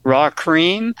 raw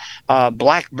cream,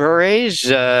 blackberries,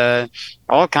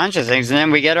 all kinds of things. And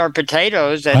then we get our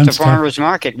potatoes at the farmer's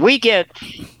market. We get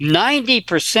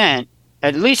 90%.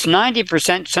 At least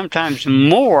 90%, sometimes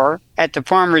more, at the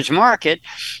farmer's market.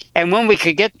 And when we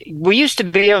used to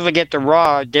be able to get the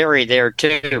raw dairy there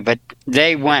too, but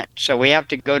they went. So we have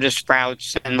to go to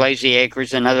Sprouts and Lazy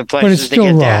Acres and other places to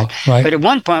get raw, that. Right? But at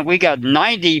one point, we got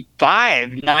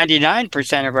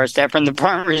 99% of our stuff from the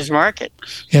farmer's market.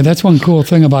 Yeah, that's one cool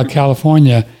thing about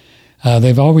California.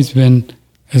 They've always been,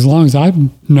 as long as I've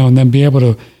known them, be able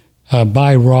to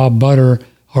buy raw butter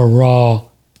or raw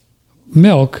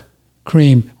milk,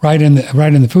 cream right in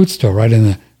the food store,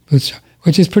 which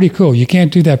is pretty cool. You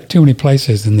can't do that too many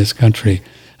places in this country.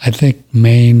 I think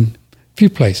Maine, a few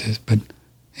places, but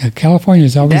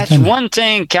California's always That's done one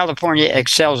thing California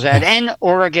excels at, and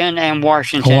Oregon and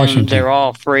Washington. They're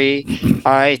all free.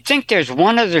 I think there's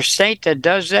one other state that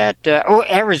does that.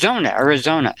 Arizona.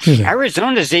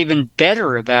 Arizona's even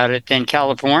better about it than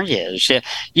California is.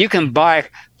 You can buy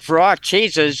raw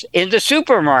cheeses in the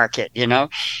supermarket,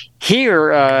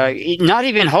 Here, not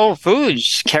even Whole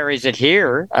Foods carries it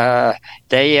here.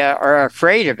 They are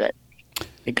afraid of it.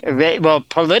 Well,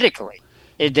 politically.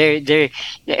 They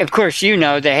of course, they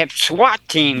have SWAT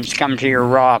teams come to your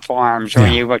raw farms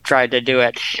when you try to do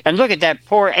it. And look at that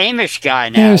poor Amish guy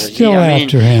now. They're still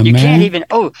after him, you man. Can't even,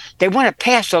 they want to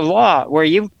pass a law where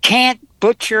you can't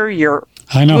butcher your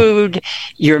food,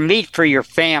 your meat for your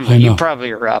family. You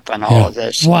probably are up on all of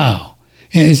this. Wow.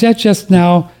 Is that just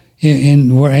now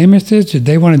in where Amos is? Did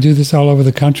they want to do this all over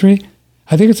the country?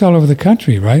 I think it's all over the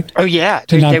country, right? Oh, yeah.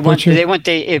 They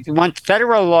want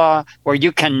federal law where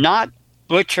you cannot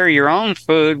butcher your own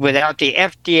food without the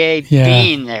FDA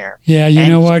being there. Yeah, you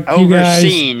know what?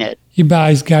 Overseeing it. You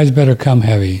guys better come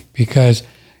heavy because,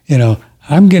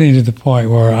 I'm getting to the point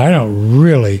where I don't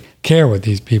really care what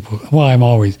these people, I'm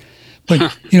always,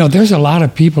 but, there's a lot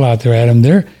of people out there, Adam,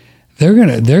 they're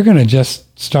gonna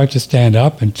just start to stand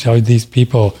up and tell these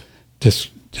people to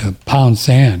pound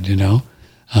sand,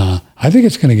 I think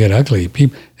it's going to get ugly.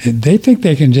 They think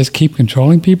they can just keep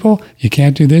controlling people. You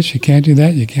can't do this, you can't do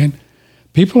that, you can't.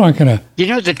 People aren't going to.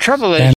 The trouble is,